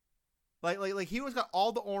 Like he always got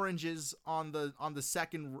all the oranges on the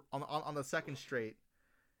second straight,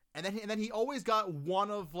 and then he always got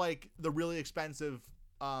one of like the really expensive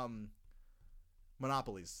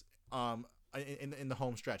monopolies in the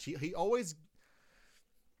home stretch. He always,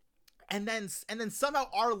 and then somehow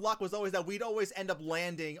our luck was always that we'd always end up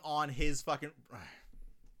landing on his fucking,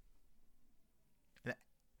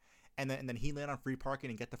 and then he land on free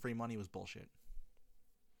parking and get the free money was bullshit.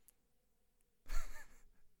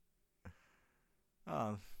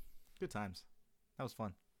 Oh, good times. That was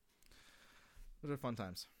fun. Those are fun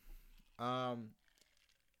times. All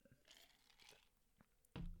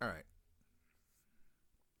right.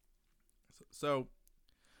 So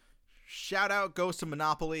shout out goes to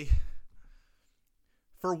Monopoly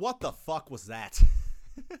for what the fuck was that?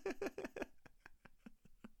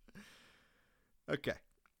 Okay.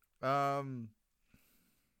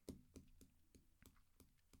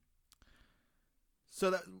 So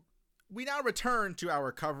that we now return to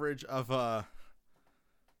our coverage of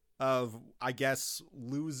I guess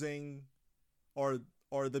losing or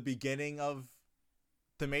the beginning of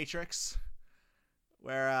The Matrix,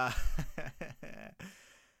 where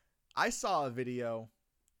I saw a video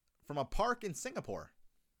from a park in Singapore,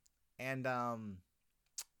 and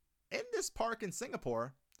in this park in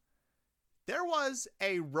Singapore there was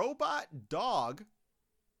a robot dog,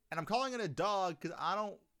 and I'm calling it a dog because I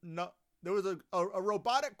don't know. There was a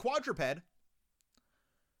robotic quadruped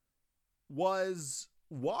was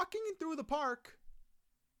walking through the park.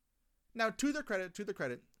 Now, to their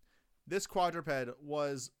credit, this quadruped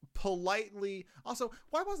was politely... Also,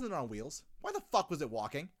 why wasn't it on wheels? Why the fuck was it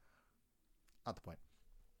walking? Not the point.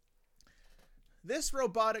 This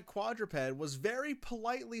robotic quadruped was very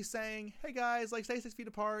politely saying, hey guys, like, stay 6 feet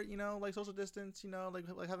apart, you know, like, social distance, you know, like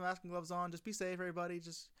have mask and gloves on, just be safe, everybody,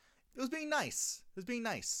 just... It was being nice. It was being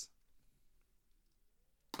nice.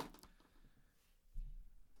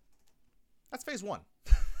 That's phase one.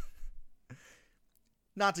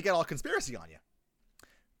 Not to get all conspiracy on you,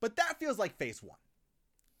 but that feels like phase one.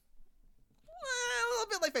 A little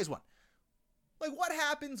bit like phase one. Like, what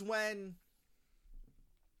happens when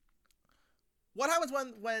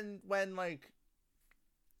like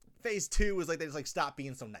phase two is like they just like stop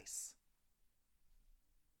being so nice.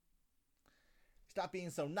 Stop being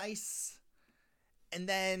so nice, and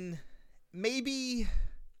then maybe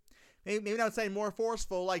not saying more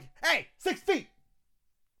forceful, like, hey, 6 feet!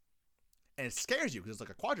 And it scares you because it's like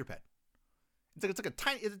a quadruped. It's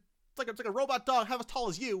like a robot dog half as tall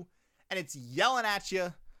as you, and it's yelling at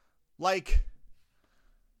you like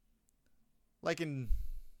an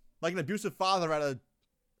abusive father at a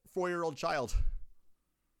 4-year-old child.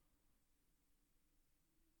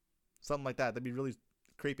 Something like that. That'd be really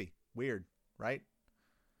creepy. Weird, right?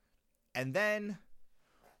 And then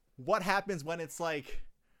what happens when it's like...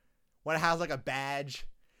 When it has like a badge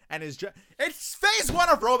and is it's phase one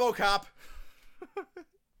of RoboCop.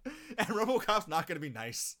 And RoboCop's not going to be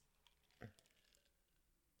nice.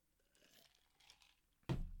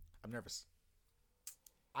 I'm nervous.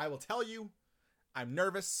 I will tell you, I'm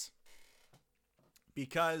nervous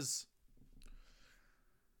because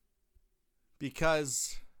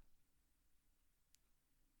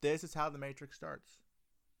This is how the Matrix starts.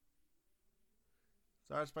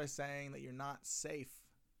 Starts by saying that you're not safe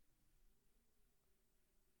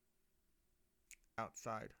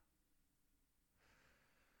outside.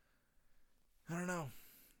 I don't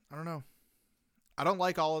know. I don't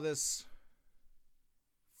like all of this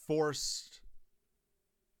forced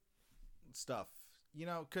stuff, you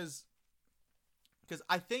know, because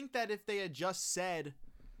I think that if they had just said,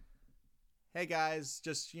 hey guys,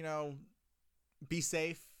 just, you know, be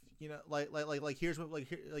safe, you know, like here's what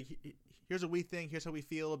here's what we think, here's how we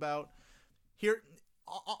feel about here.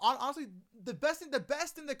 Honestly, the best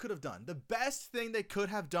thing they could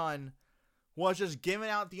have done, was just giving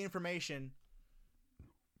out the information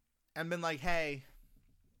and been like, hey,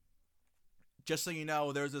 just so you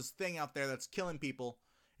know, there's this thing out there that's killing people.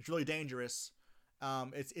 It's really dangerous.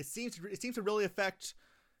 It seems to really affect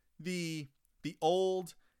the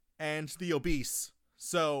old and the obese.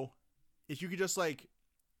 So if you could just like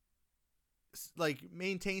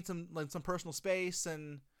maintain some personal space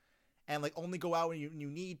and like only go out when you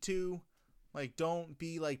need to, like don't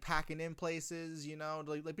be like packing in places, you know,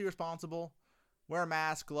 like be responsible, wear a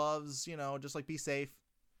mask, gloves, you know, just like be safe.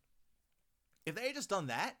 If they had just done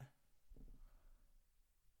that,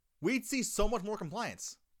 we'd see so much more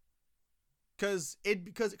compliance. Because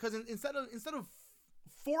instead of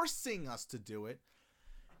forcing us to do it,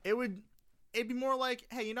 it'd be more like,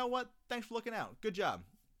 hey, you know what? Thanks for looking out. Good job.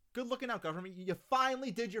 Good looking out, government. You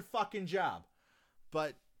finally did your fucking job.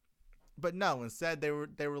 But no, instead they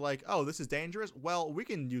were like, oh, this is dangerous. Well, we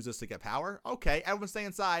can use this to get power. Okay, everyone stay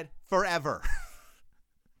inside forever.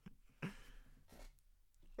 What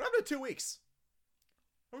happened to 2 weeks?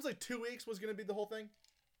 It was like 2 weeks was going to be the whole thing.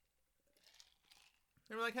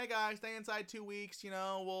 They were like, hey guys, stay inside 2 weeks, you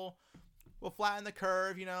know, we'll flatten the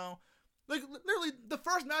curve, you know. Like literally the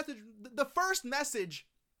first message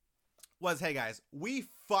was, hey guys, we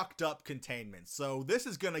fucked up containment. So this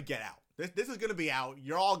is going to get out. This is going to be out.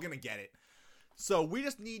 You're all going to get it. So we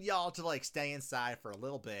just need y'all to like stay inside for a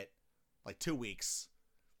little bit, like 2 weeks,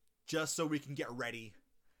 just so we can get ready.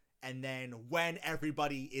 And then when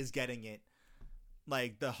everybody is getting it,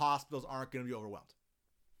 like the hospitals aren't going to be overwhelmed.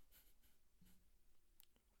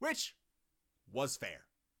 Which was fair.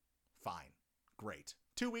 Fine. Great.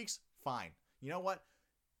 2 weeks. Fine. You know what?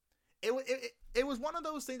 It was one of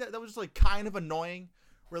those things that was just like kind of annoying.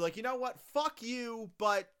 We're like, you know what? Fuck you,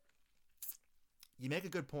 but you make a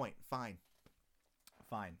good point. Fine.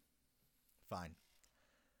 By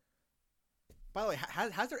the way,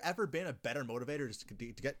 has there ever been a better motivator to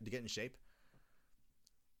get in shape?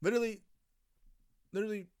 Literally,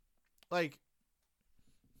 like,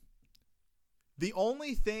 the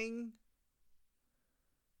only thing,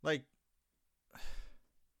 like,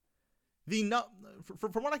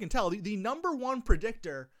 from what I can tell, the number one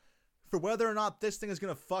predictor for whether or not this thing is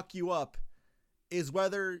gonna fuck you up is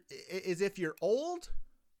if you're old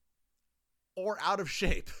or out of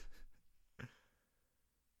shape.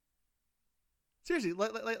 Seriously,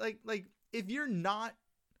 like if you're not,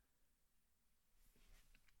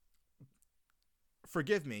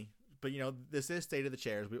 forgive me, but you know, this is State of the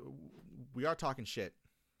Chairs. We are talking shit.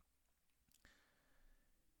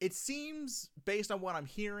 It seems, based on what I'm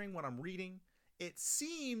hearing, what I'm reading, it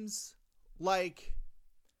seems like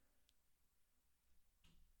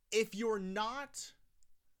if you're not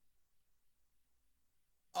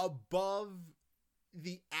above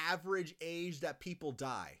the average age that people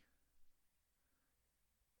die,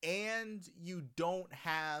 and you don't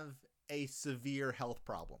have a severe health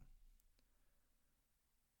problem,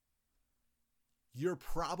 you're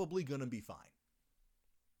probably going to be fine.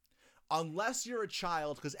 Unless you're a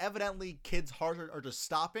child, because evidently kids' hearts are just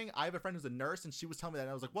stopping. I have a friend who's a nurse, and she was telling me that,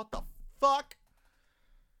 and I was like, what the fuck?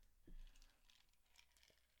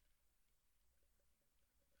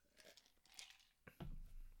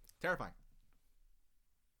 Terrifying.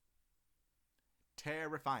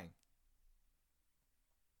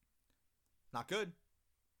 Not good.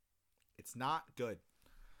 It's not good.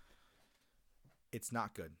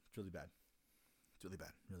 It's really bad. Really bad.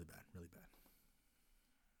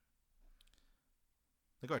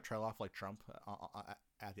 I think I trail off like Trump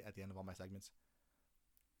at the end of all my segments.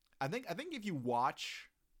 I think if you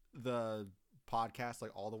watch the podcast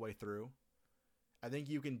like all the way through, I think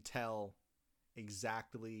you can tell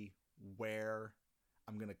exactly where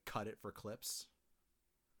I'm gonna cut it for clips.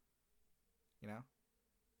 You know?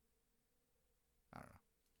 I don't know.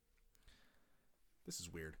 This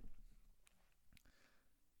is weird.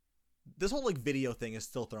 This whole like video thing is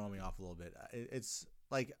still throwing me off a little bit. It's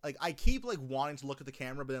like I keep like wanting to look at the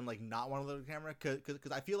camera, but then like not wanting to look at the camera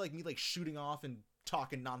because I feel like me like shooting off and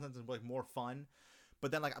talking nonsense is like more fun.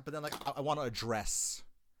 But then like I want to address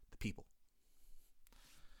people.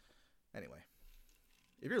 Anyway,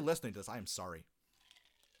 if you're listening to this, I am sorry.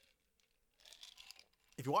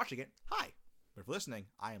 If you're watching it, hi. But if you're listening,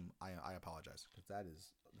 I apologize, because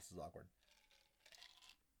this is awkward.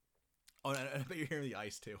 Oh, and I bet you're hearing the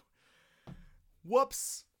ice too.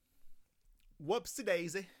 Whoops. Whoopsie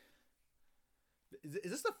daisy.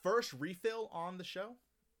 Is this the first refill on the show?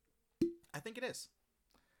 I think it is.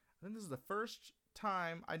 I think this is the first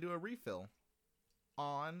time I do a refill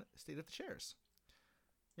on State of the Shares.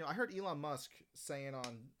 You know, I heard Elon Musk saying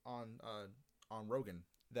on Rogan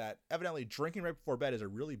that evidently drinking right before bed is a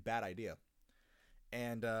really bad idea.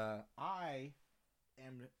 And I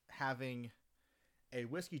am having a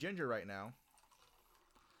whiskey ginger right now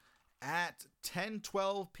at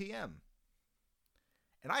 10:12 p.m.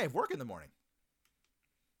 And I have work in the morning.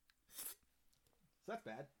 So that's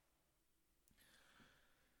bad.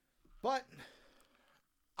 But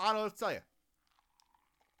I don't know what to tell you.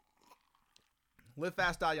 Live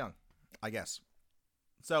fast, die young, I guess.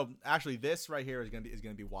 So actually, this right here is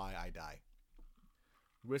gonna be why I die.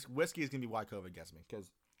 Whiskey is gonna be why COVID gets me,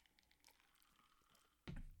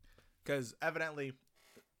 because evidently,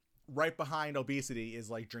 right behind obesity is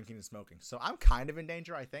like drinking and smoking. So I'm kind of in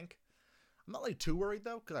danger, I think. I'm not like too worried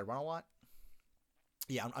though, because I run a lot.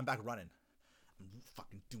 Yeah, I'm back running. I'm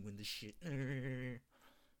fucking doing this shit.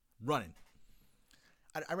 Running.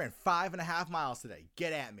 I ran 5.5 miles today.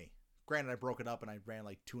 Get at me. Granted, I broke it up and I ran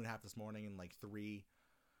like 2.5 this morning and like 3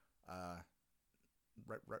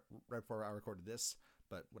 right before I recorded this,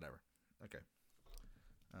 but whatever. Okay.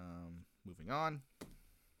 Moving on.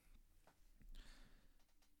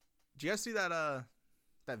 Did you guys see that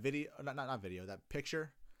that video? Not video. That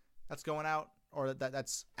picture that's going out, or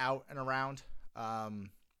that's out and around.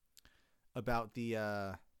 About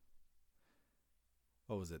the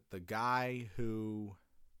what was it? The guy who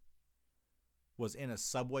was in a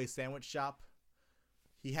Subway sandwich shop.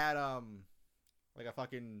 He had like a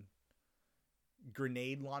fucking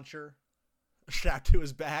grenade launcher strapped to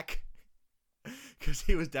his back because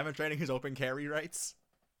he was demonstrating his open carry rights.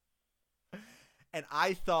 And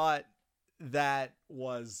I thought that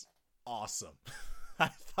was awesome. I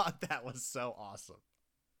thought that was so awesome.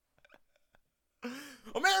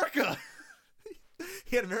 America!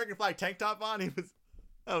 He had an American flag tank top on. It was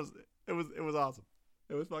awesome.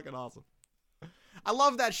 It was fucking awesome. I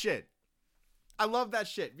love that shit. I love that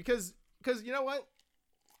shit because you know what?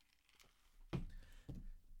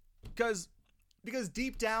 Because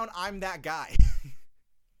deep down I'm that guy.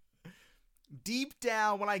 Deep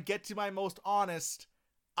down, when I get to my most honest,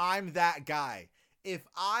 I'm that guy. If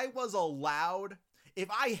I was allowed, if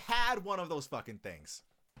I had one of those fucking things,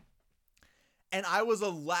 and I was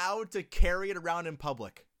allowed to carry it around in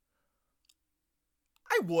public,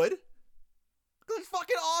 I would. That's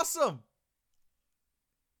fucking awesome.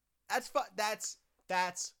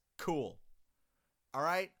 That's cool. All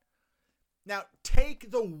right? Now,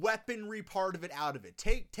 take the weaponry part of it out of it.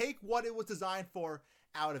 Take what it was designed for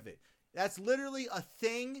out of it. That's literally a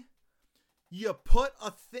thing. You put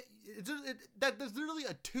a thing. There's literally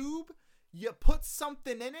a tube. You put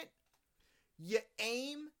something in it. You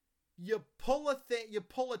aim. You pull a thing. You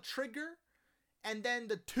pull a trigger, and then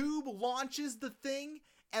the tube launches the thing.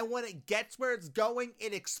 And when it gets where it's going,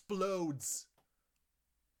 it explodes.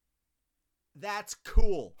 That's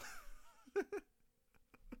cool.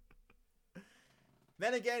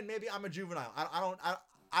 Then again, maybe I'm a juvenile.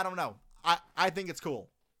 I don't know. I think it's cool.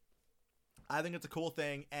 I think it's a cool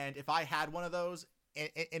thing, and if I had one of those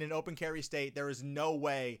in an open carry state, there is no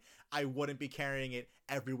way I wouldn't be carrying it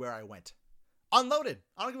everywhere I went. Unloaded.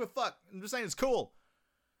 I don't give a fuck. I'm just saying it's cool.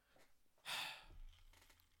 I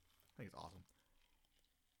think it's awesome.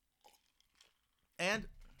 And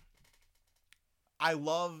I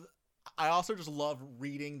also just love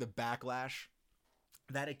reading the backlash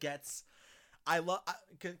that it gets. I love,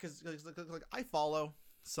 because like I follow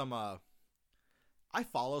some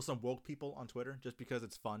woke people on Twitter just because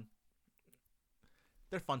it's fun.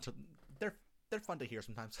 They're fun to hear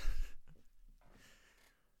sometimes.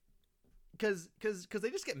 Cause they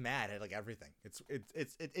just get mad at like everything.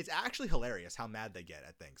 It's actually hilarious how mad they get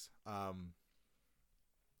at things.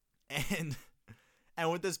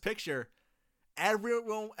 And with this picture,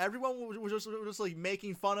 everyone was just like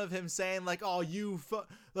making fun of him, saying like, "Oh, you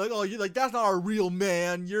like that's not a real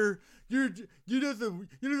man. You're just a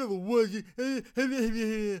wood." And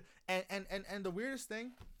the weirdest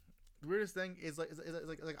thing is like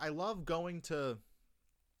I love going to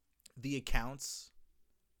the accounts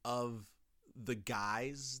of the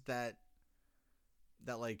guys that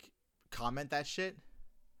like comment that shit,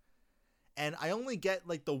 and I only get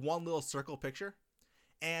like the one little circle picture,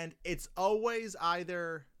 and it's always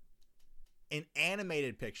either an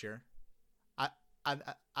animated picture. I I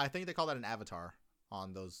I think they call that an avatar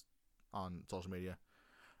on social media.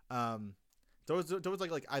 So it's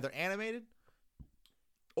like either animated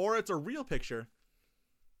or it's a real picture,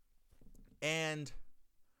 and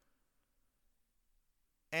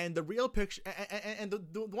the real picture and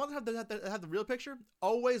the ones that have the real picture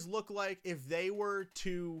always look like if they were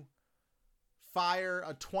to fire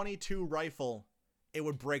a .22 rifle, it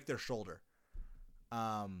would break their shoulder.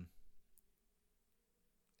 And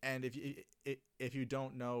if you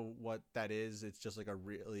don't know what that is, it's just like a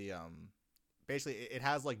really basically it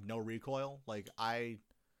has like no recoil. Like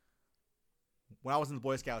when I was in the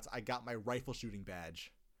Boy Scouts, I got my rifle shooting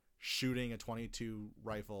badge shooting a .22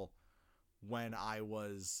 rifle when it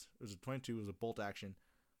was a .22, it was a bolt action,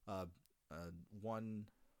 what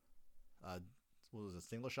was it,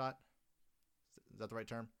 single shot? Is that the right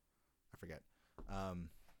term? I forget.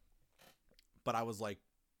 But I was like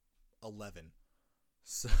 11.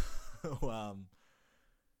 So,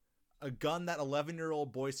 a gun that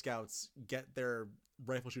 11-year-old Boy Scouts get their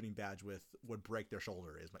rifle shooting badge with would break their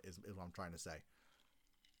shoulder is what I'm trying to say.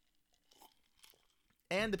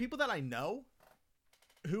 And the people that I know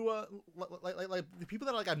who like the people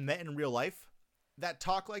that like I met in real life that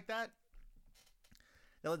talk like that,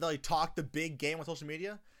 they like talk the big game on social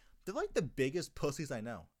media, they're like the biggest pussies I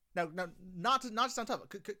know. Now not to sound tough,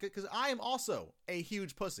 because I am also a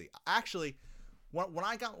huge pussy. Actually, when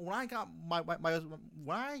I got my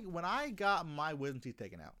wisdom teeth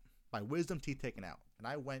taken out, and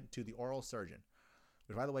I went to the oral surgeon,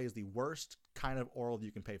 which by the way is the worst kind of oral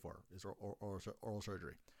you can pay for, is oral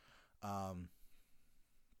surgery.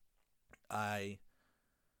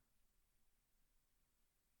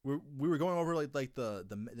 We were going over like the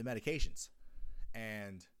medications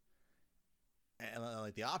and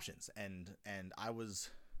like the options, and I was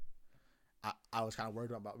kind of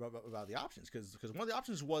worried about the options because one of the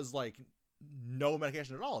options was like no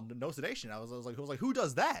medication at all, no sedation. I was like who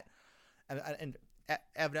does that? And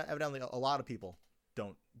evidently a lot of people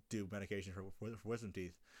don't do medication for wisdom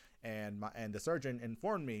teeth, and the surgeon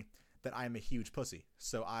informed me that I am a huge pussy.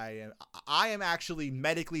 So I am actually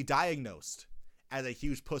medically diagnosed as a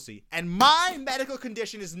huge pussy, and my medical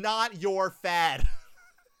condition is not your fad.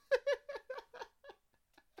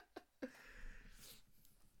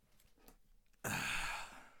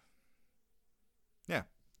 Yeah.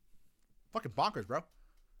 Fucking bonkers, bro.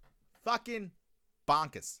 Fucking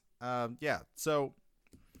bonkers. Yeah. So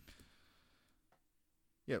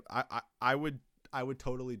yeah, I would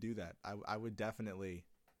totally do that. I would definitely.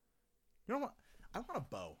 You know what? I want a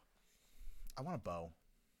bow.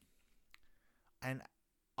 And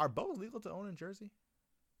are bows legal to own in Jersey?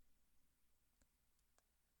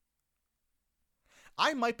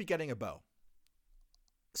 I might be getting a bow.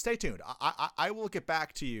 Stay tuned. I will get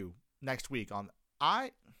back to you next week on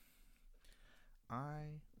I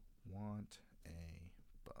want a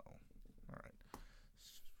bow. All right.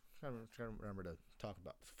 Trying to remember to talk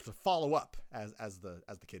about, to follow up, as the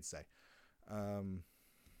kids say.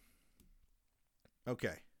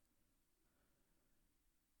 Okay.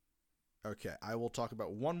 I will talk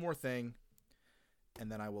about one more thing,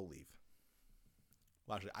 and then I will leave.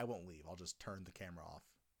 Well, actually, I won't leave. I'll just turn the camera off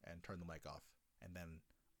and turn the mic off, and then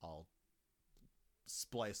I'll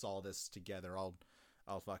splice all this together. I'll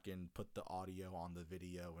fucking put the audio on the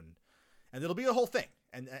video, and it'll be a whole thing,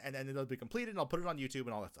 and it'll be completed, and I'll put it on YouTube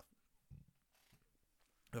and all that stuff.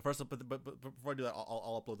 But first, but before I do that,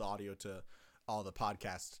 I'll upload the audio to all the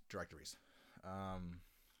podcast directories.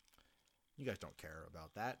 You guys don't care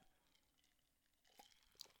about that.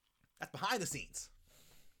 That's behind the scenes.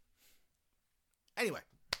 Anyway.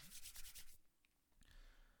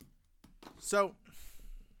 So,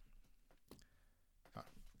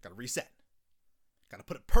 gotta reset. Gotta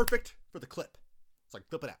put it perfect for the clip. It's like,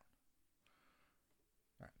 flip it out.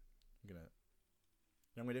 All right. You know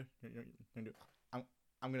what I'm gonna do?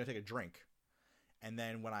 I'm gonna take a drink, and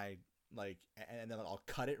then when I and then I'll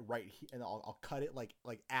cut it right here, and I'll cut it like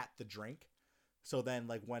at the drink. So then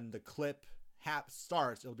like when the clip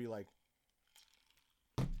starts, it'll be like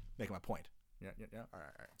making my point. Yeah. All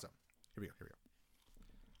right. So here we go.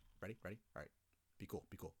 Ready? All right. Be cool.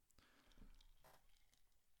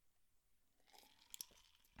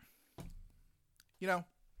 You know,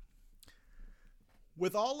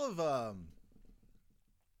 with all of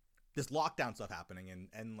this lockdown stuff happening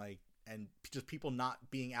and just people not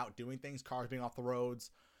being out doing things, cars being off the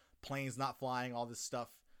roads, planes not flying, all this stuff,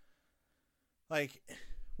 like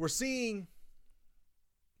we're seeing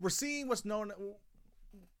what's known.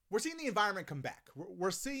 We're seeing the environment come back.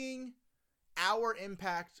 We're seeing our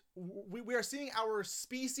impact. We are seeing our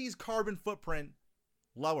species' carbon footprint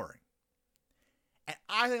lowering. And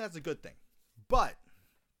I think that's a good thing. But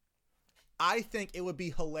I think it would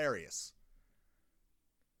be hilarious.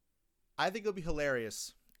 I think it would be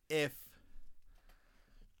hilarious if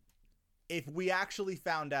we actually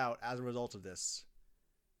found out as a result of this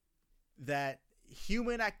that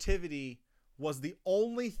human activity was the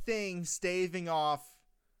only thing staving off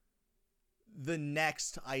the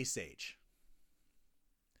next ice age.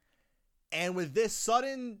 And with this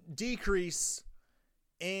sudden decrease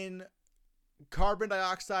in carbon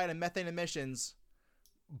dioxide and methane emissions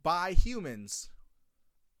by humans,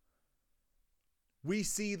 we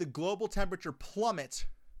see the global temperature plummet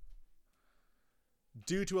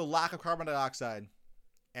due to a lack of carbon dioxide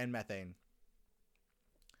and methane.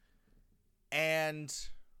 And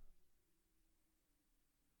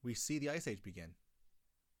we see the ice age begin.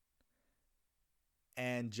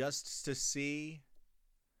 And just to see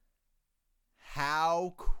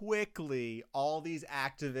how quickly all these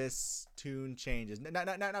activists tune changes. Now,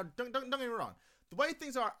 don't get me wrong. The way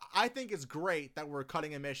things are, I think it's great that we're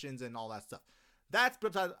cutting emissions and all that stuff. I just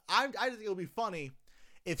think it'll be funny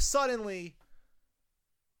if suddenly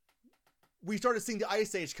we started seeing the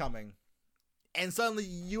ice age coming, and suddenly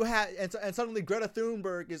suddenly Greta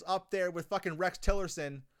Thunberg is up there with fucking Rex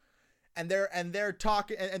Tillerson, and they're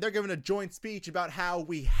talking and they're giving a joint speech about how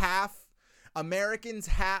we Americans,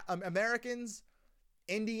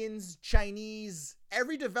 Indians, Chinese,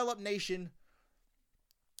 every developed nation,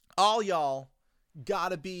 all y'all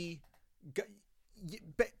gotta be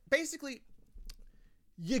basically.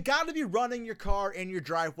 You got to be running your car in your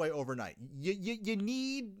driveway overnight.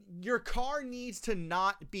 Your car needs to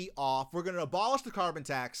not be off. We're going to abolish the carbon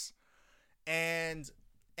tax, and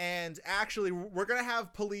actually we're going to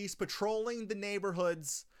have police patrolling the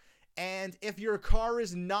neighborhoods. And if your car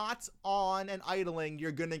is not on and idling,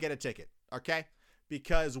 you're going to get a ticket. Okay?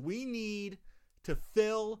 Because we need to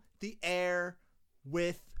fill the air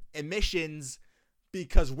with emissions,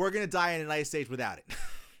 because we're going to die in an ice age without it.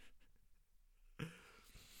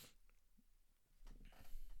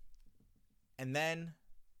 And then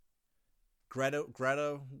Greta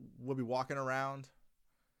would be walking around,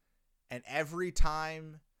 and every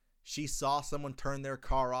time she saw someone turn their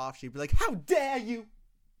car off, she'd be like, "How dare you?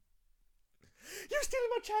 You're stealing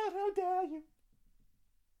my child, how dare you?"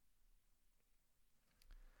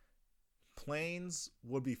 Planes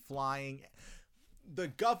would be flying. The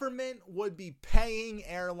government would be paying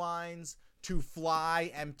airlines to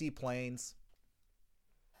fly empty planes.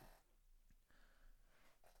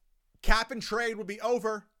 Cap and trade would be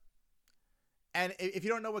over. And if you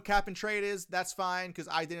don't know what cap and trade is, that's fine, because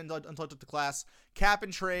I didn't until I took the class. Cap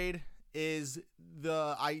and trade is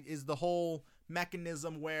the whole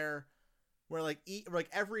mechanism where like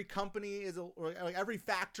every company like every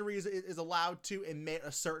factory is allowed to emit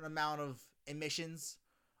a certain amount of emissions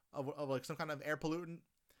of like some kind of air pollutant,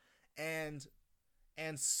 and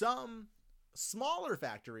some smaller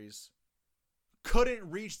factories couldn't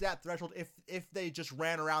reach that threshold if they just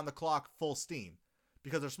ran around the clock full steam,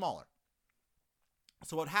 because they're smaller.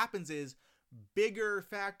 So what happens is bigger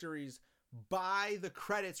factories buy the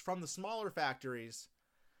credits from the smaller factories,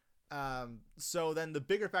 so then the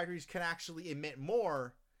bigger factories can actually emit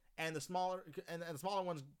more, and the smaller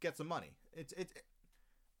ones get some money.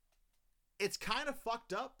 It's kind of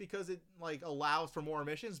fucked up because it like allows for more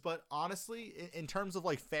emissions, but honestly, in terms of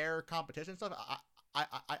like fair competition stuff,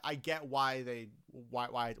 I get why it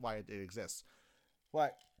exists.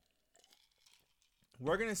 But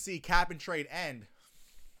we're gonna see cap and trade end.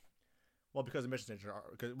 Well, because emission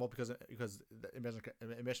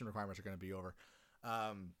requirements are gonna be over.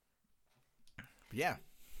 But yeah,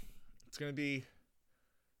 it's gonna be.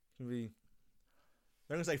 They're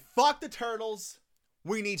gonna say, "Fuck the turtles.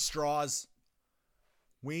 We need straws.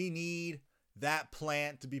 We need that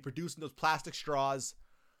plant to be producing those plastic straws,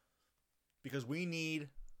 because we need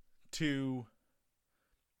to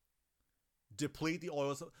deplete the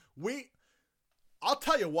oil." I'll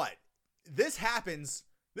tell you what, this happens.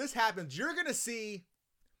 You're going to see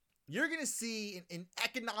an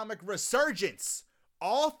economic resurgence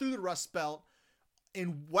all through the Rust Belt,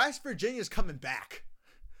 and West Virginia is coming back.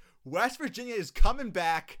 West Virginia is coming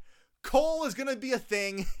back. Coal is going to be a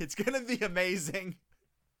thing. It's going to be amazing.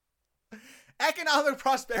 Economic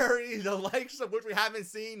prosperity, the likes of which we haven't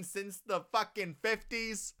seen since the fucking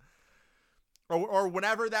 50s. Or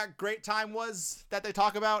whenever that great time was that they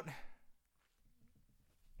talk about.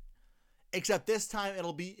 Except this time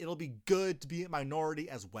it'll be good to be a minority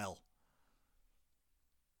as well.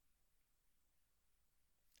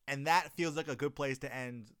 And that feels like a good place to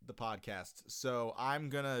end the podcast. So I'm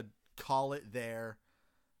going to call it there.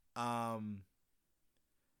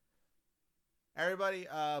 Everybody,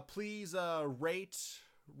 please rate,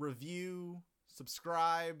 review,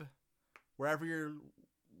 subscribe wherever you're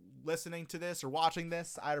listening to this or watching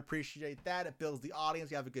this. I'd appreciate that. It builds the audience.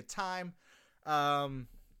 You have a good time.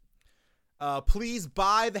 Please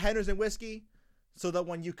buy the Henderson whiskey so that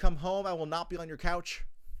when you come home, I will not be on your couch.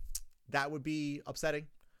 That would be upsetting.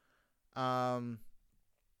 And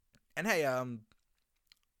hey,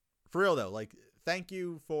 for real though, like, thank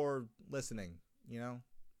you for listening, you know,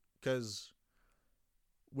 because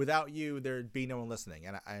without you, there'd be no one listening.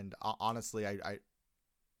 And honestly, I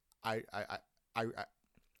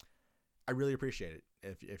really appreciate it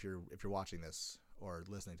if you're watching this or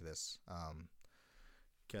listening to this,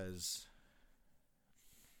 because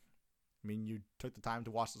I mean, you took the time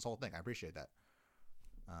to watch this whole thing. I appreciate that.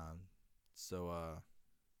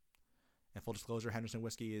 And full disclosure, Henderson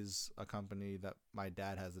Whiskey is a company that my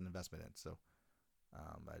dad has an investment in. So,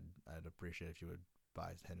 I'd appreciate if you would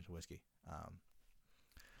buy Henderson Whiskey.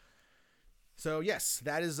 So yes,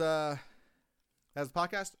 that's the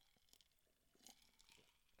podcast.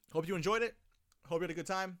 Hope you enjoyed it. Hope you had a good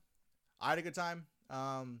time. I had a good time.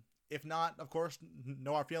 If not, of course,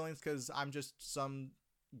 no hard feelings, because I'm just some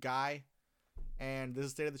guy, and this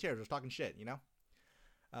is State of the Chairs. We're just talking shit, you know?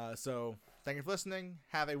 So thank you for listening.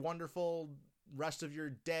 Have a wonderful rest of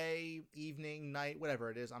your day, evening, night,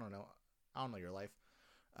 whatever it is. I don't know your life.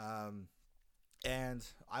 And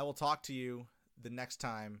I will talk to you the next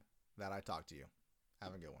time that I talk to you.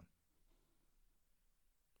 Have a good one.